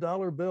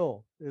 $5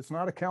 bill. It's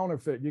not a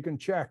counterfeit. You can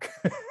check.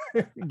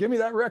 Give me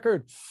that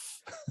record.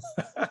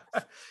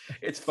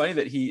 It's funny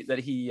that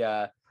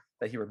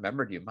he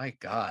remembered you. My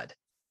God.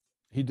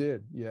 He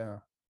did. Yeah.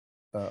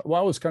 Well,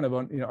 I was kind of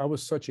I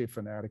was such a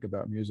fanatic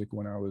about music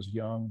when I was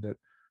young that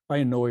I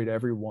annoyed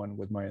everyone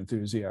with my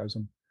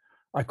enthusiasm.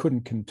 I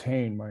couldn't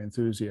contain my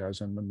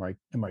enthusiasm and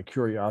my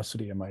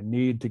curiosity and my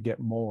need to get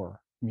more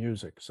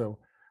music. So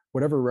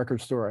whatever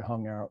record store I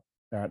hung out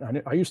at,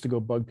 I used to go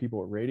bug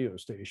people at radio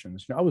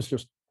stations. I was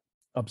just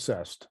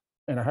obsessed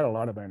and I had a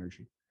lot of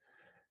energy.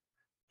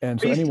 And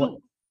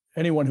so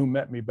anyone who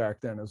met me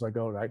back then is like,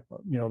 oh,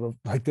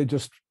 like they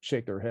just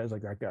shake their heads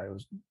like that guy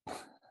was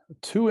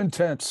too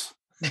intense.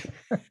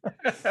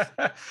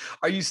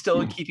 Are you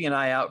still keeping an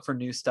eye out for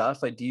new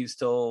stuff? Like, do you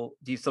still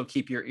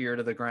keep your ear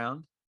to the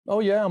ground? Oh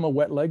yeah, I'm a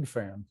Wet Leg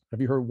fan. Have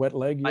you heard Wet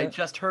Leg yet? I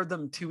just heard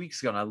them 2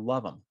 weeks ago and I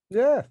love them.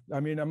 Yeah, I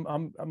mean,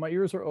 I'm my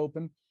ears are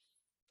open,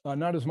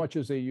 not as much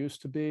as they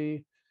used to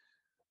be.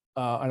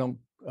 I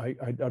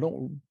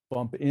don't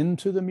bump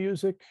into the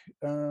music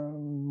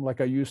like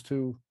I used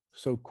to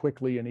so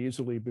quickly and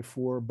easily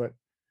before. But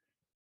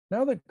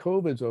now that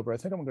COVID's over, I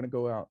think I'm going to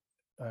go out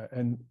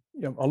and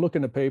I'll look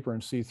in the paper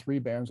and see 3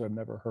 bands I've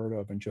never heard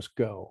of and just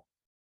go.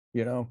 I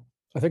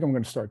think I'm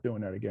going to start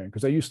doing that again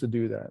because I used to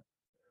do that.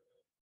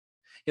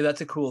 Yeah,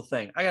 that's a cool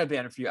thing. I got a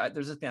band for you.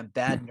 There's this band,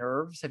 Bad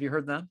Nerves. Have you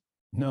heard them?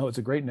 No, it's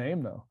a great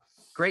name though.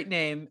 Great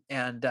name,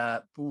 and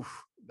I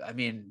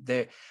mean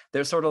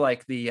they're sort of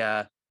like the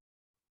I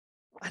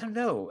don't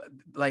know,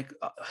 like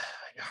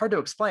hard to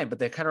explain, but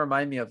they kind of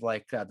remind me of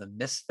like the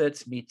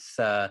Misfits meets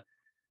the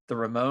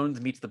Ramones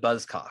meets the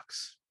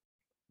Buzzcocks.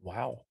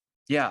 Wow.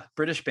 Yeah,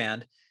 British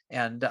band,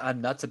 and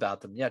I'm nuts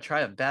about them. Yeah,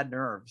 try them. Bad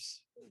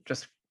Nerves.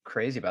 Just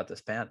crazy about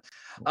this band.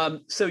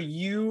 So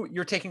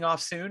you're taking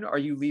off soon. Are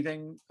you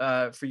leaving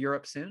for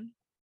Europe soon?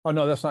 Oh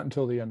no, that's not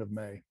until the end of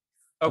May.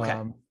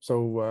 Okay.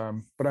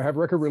 But I have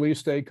record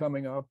release day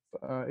coming up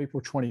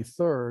April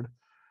 23rd,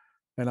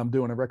 and I'm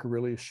doing a record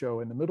release show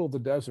in the middle of the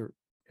desert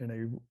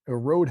in a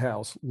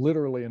roadhouse,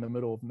 literally in the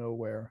middle of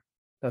nowhere.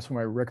 That's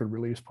where my record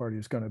release party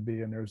is going to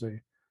be. And there's a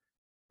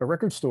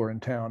record store in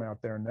town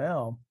out there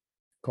now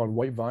called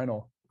White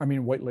Label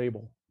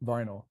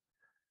Vinyl.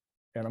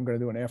 And I'm going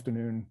to do an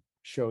afternoon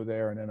show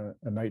there and then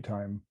a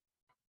nighttime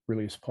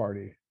release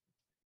party.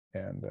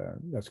 And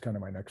that's kind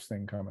of my next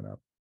thing coming up.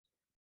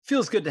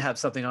 Feels good to have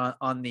something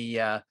on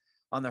the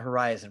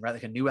horizon, right?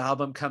 Like a new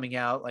album coming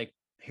out. Like,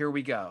 here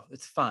we go.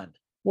 It's fun.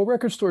 Well,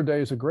 Record Store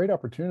Day is a great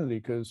opportunity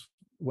because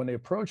when they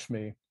approached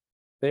me,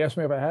 they asked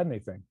me if I had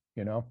anything,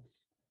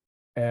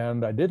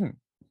 and I didn't.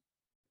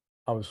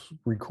 I was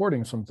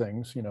recording some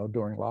things,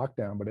 during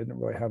lockdown, but I didn't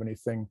really have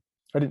anything.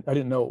 I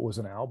didn't know it was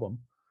an album.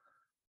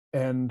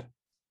 And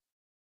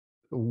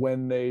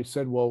when they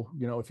said, well,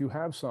 if you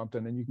have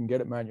something and you can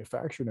get it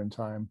manufactured in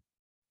time,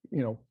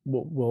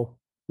 we'll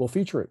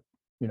feature it,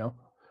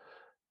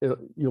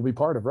 you'll be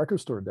part of Record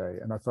Store Day.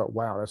 And I thought,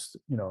 wow, that's,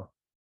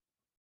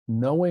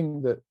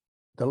 knowing that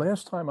the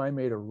last time I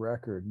made a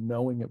record,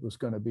 knowing it was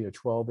going to be a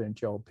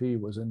 12-inch LP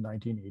was in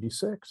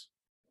 1986.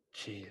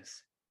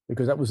 Jeez.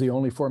 Because that was the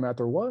only format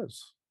there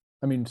was.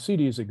 I mean,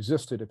 CDs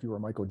existed if you were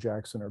Michael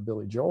Jackson or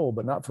Billy Joel,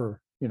 but not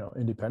for,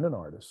 independent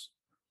artists.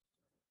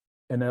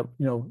 And that,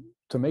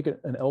 to make it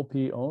an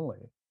LP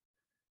only.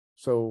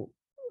 So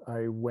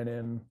I went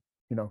in,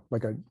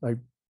 I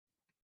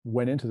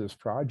went into this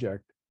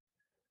project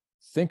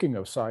thinking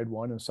of side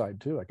one and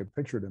side two. I could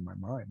picture it in my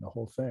mind, the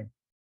whole thing,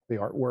 the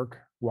artwork,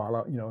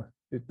 while,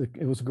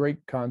 it was a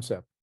great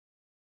concept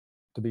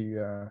to be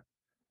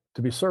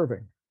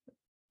serving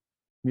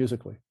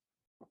musically.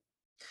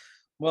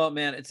 Well,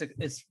 man, it's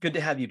good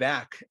to have you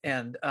back,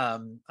 and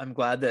I'm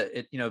glad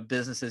that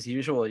business as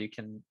usual. You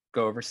can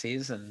go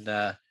overseas and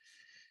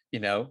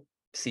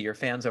see your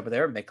fans over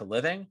there, make a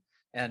living,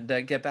 and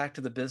get back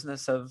to the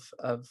business of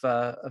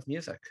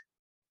music.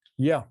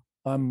 Yeah,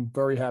 I'm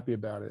very happy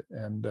about it,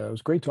 and it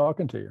was great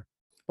talking to you.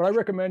 But I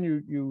recommend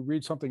you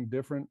read something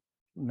different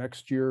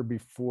next year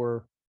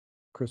before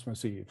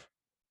Christmas Eve.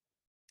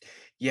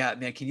 Yeah,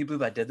 man, can you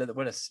believe I did that? I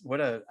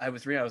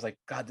was reading, I was like,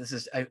 God,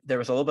 there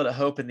was a little bit of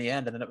hope in the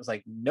end, and then it was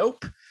like,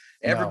 nope,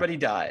 everybody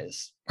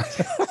dies.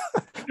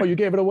 Well, you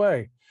gave it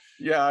away.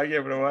 Yeah, I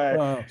gave it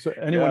away. So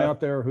anyone out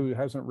there who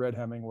hasn't read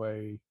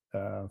Hemingway,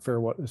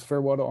 Farewell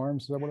to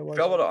Arms, is that what it was?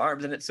 Farewell to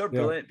Arms, and it's so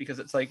brilliant because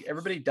it's like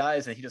everybody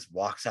dies and he just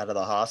walks out of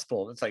the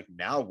hospital, and it's like,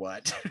 now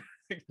what?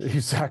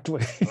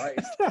 Exactly.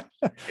 Right.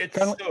 It's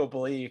so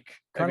bleak.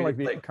 Kind of like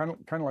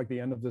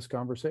the end of this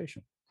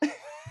conversation.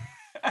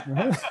 We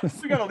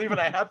gotta leave on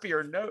a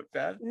happier note,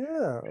 man.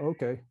 Yeah.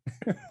 Okay.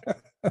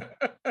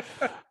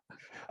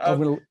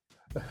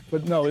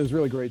 But no, it was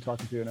really great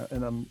talking to you,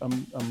 and I'm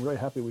really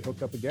happy we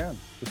hooked up again.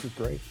 This is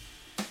great.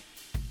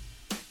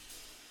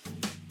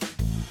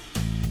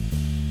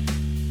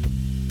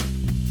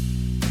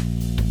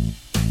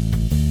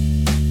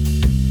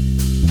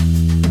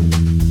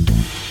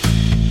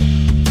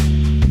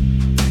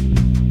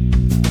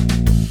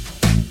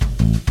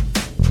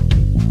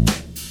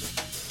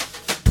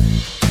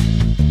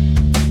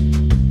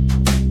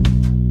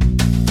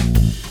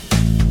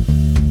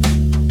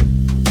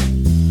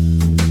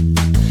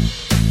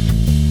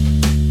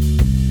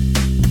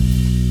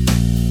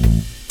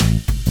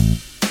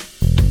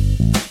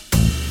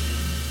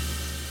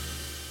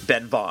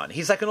 Ben Vaughn.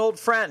 He's like an old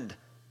friend.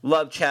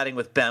 Love chatting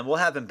with Ben. We'll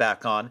have him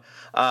back on.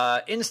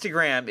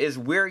 Instagram is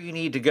where you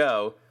need to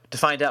go to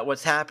find out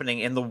what's happening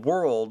in the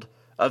world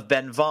of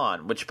Ben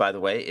Vaughn, which, by the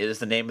way, is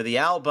the name of the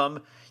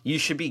album you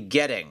should be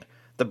getting.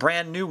 The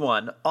brand new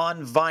one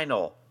on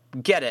vinyl.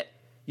 Get it.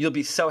 You'll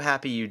be so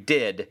happy you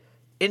did.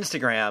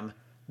 Instagram,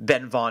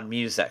 Ben Vaughn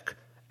Music.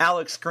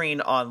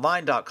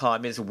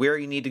 AlexGreenOnline.com is where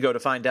you need to go to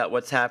find out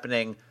what's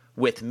happening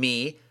with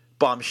me.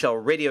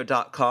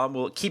 BombshellRadio.com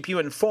will keep you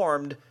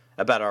informed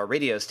about our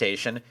radio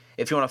station.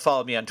 If you want to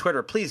follow me on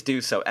Twitter, please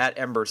do so at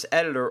Embers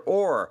Editor,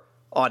 or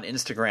on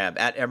Instagram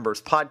at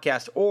Embers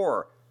Podcast,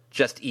 or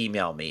just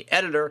email me,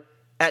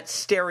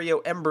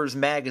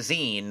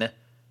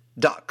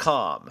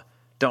 editor@StereoEmbersMagazine.com.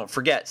 Don't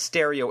forget,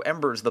 Stereo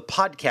Embers, the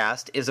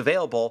podcast, is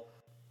available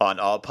on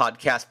all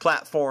podcast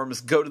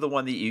platforms. Go to the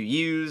one that you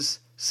use,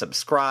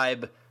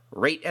 subscribe,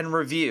 rate and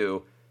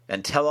review,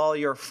 and tell all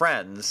your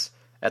friends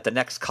at the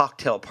next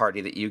cocktail party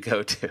that you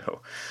go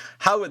to.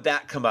 How would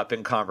that come up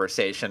in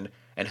conversation?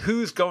 And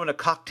who's going to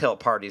cocktail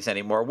parties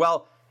anymore?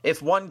 Well,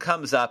 if one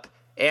comes up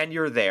and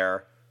you're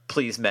there,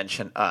 please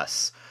mention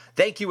us.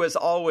 Thank you, as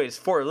always,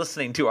 for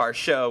listening to our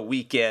show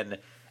week in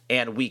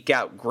and week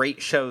out.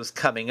 Great shows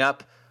coming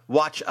up.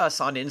 Watch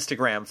us on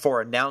Instagram for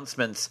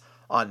announcements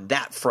on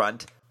that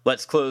front.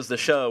 Let's close the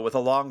show with a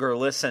longer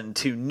listen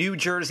to New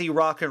Jersey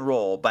Rock and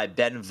Roll by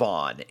Ben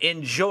Vaughn.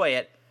 Enjoy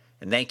it.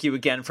 And thank you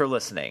again for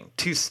listening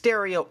to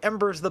Stereo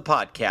Embers, the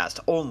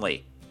podcast,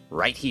 only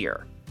right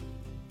here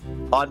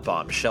on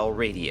Bombshell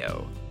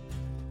Radio.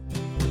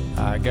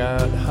 I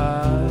got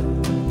high,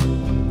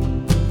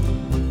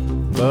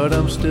 but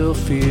I'm still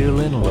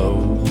feeling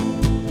low.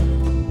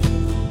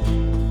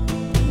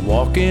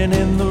 Walking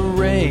in the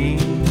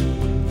rain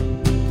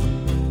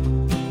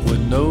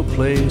with no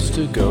place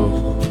to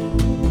go.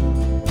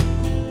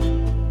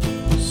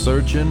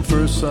 Searching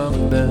for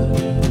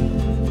something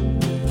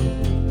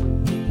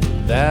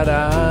that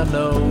I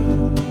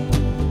know.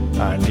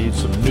 I need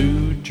some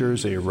New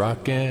Jersey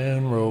rock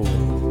and roll.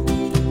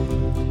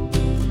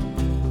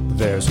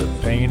 There's a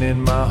pain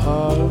in my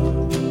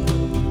heart,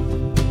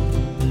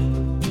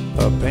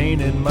 a pain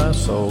in my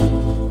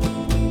soul,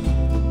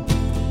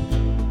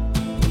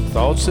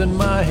 thoughts in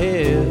my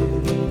head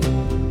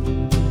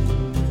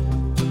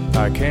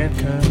I can't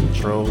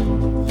control.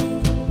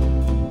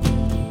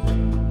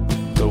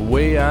 The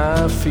way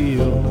I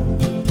feel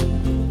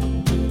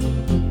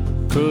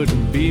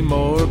couldn't be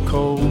more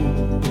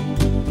cold.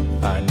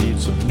 I need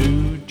some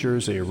New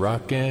Jersey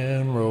rock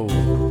and roll.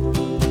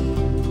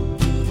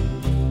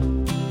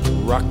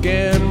 Rock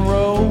and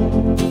roll,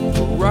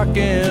 rock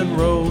and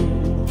roll.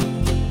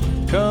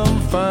 Come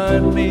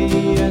find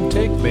me and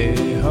take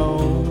me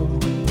home.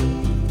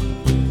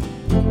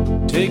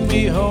 Take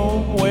me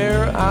home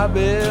where I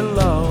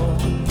belong.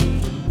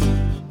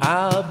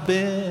 I've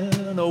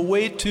been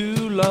away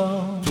too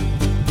long.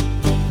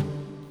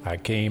 I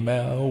came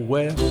out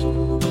west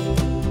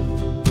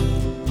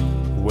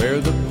where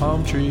the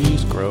palm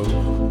trees grow,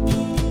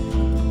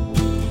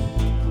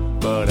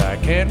 but I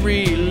can't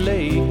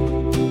relate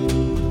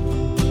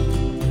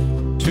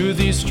to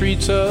these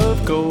streets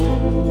of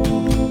gold.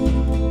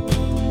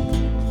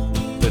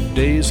 The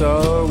days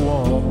are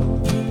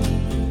warm,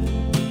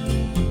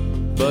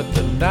 but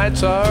the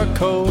nights are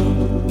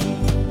cold.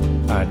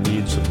 I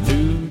need some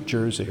New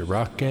Jersey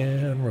rock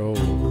and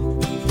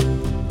roll.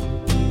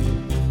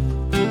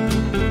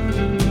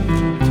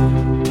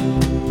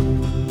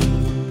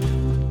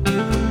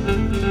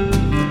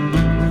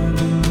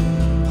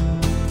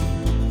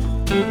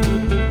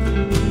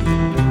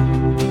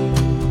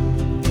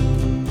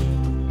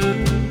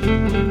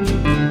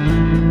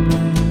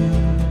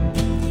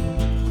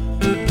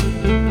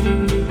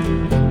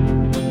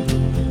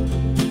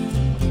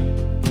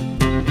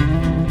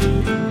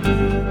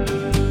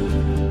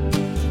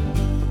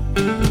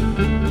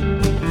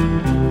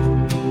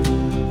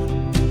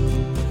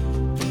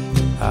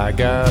 I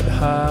got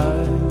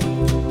high,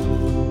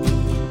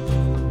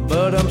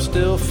 but I'm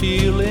still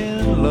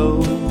feeling low.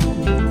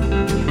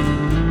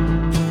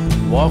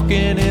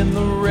 Walking in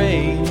the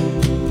rain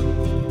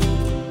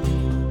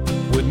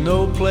with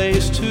no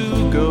place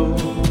to go.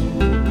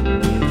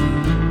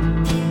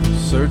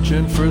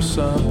 Searching for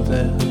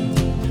something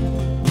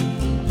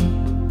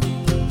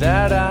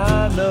that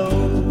I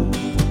know.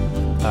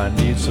 I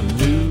need some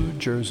New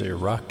Jersey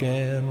rock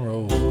and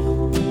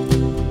roll.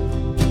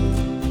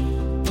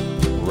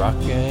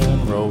 Rock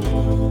and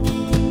roll,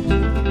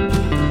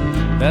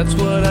 that's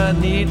what I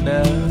need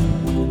now.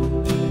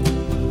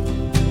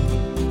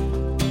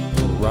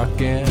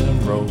 Rock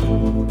and roll,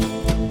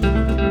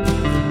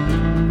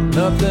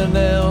 nothing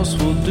else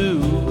will do.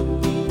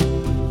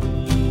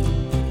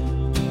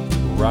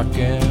 Rock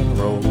and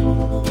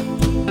roll,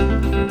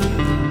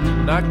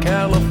 not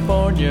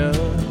California.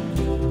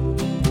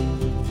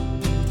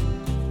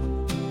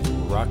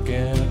 Rock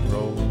and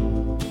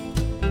roll,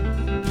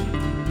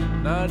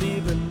 not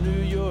even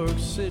New York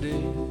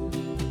City.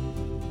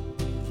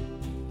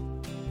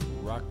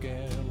 Rock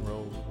and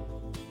roll,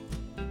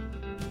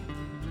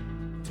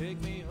 take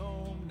me home.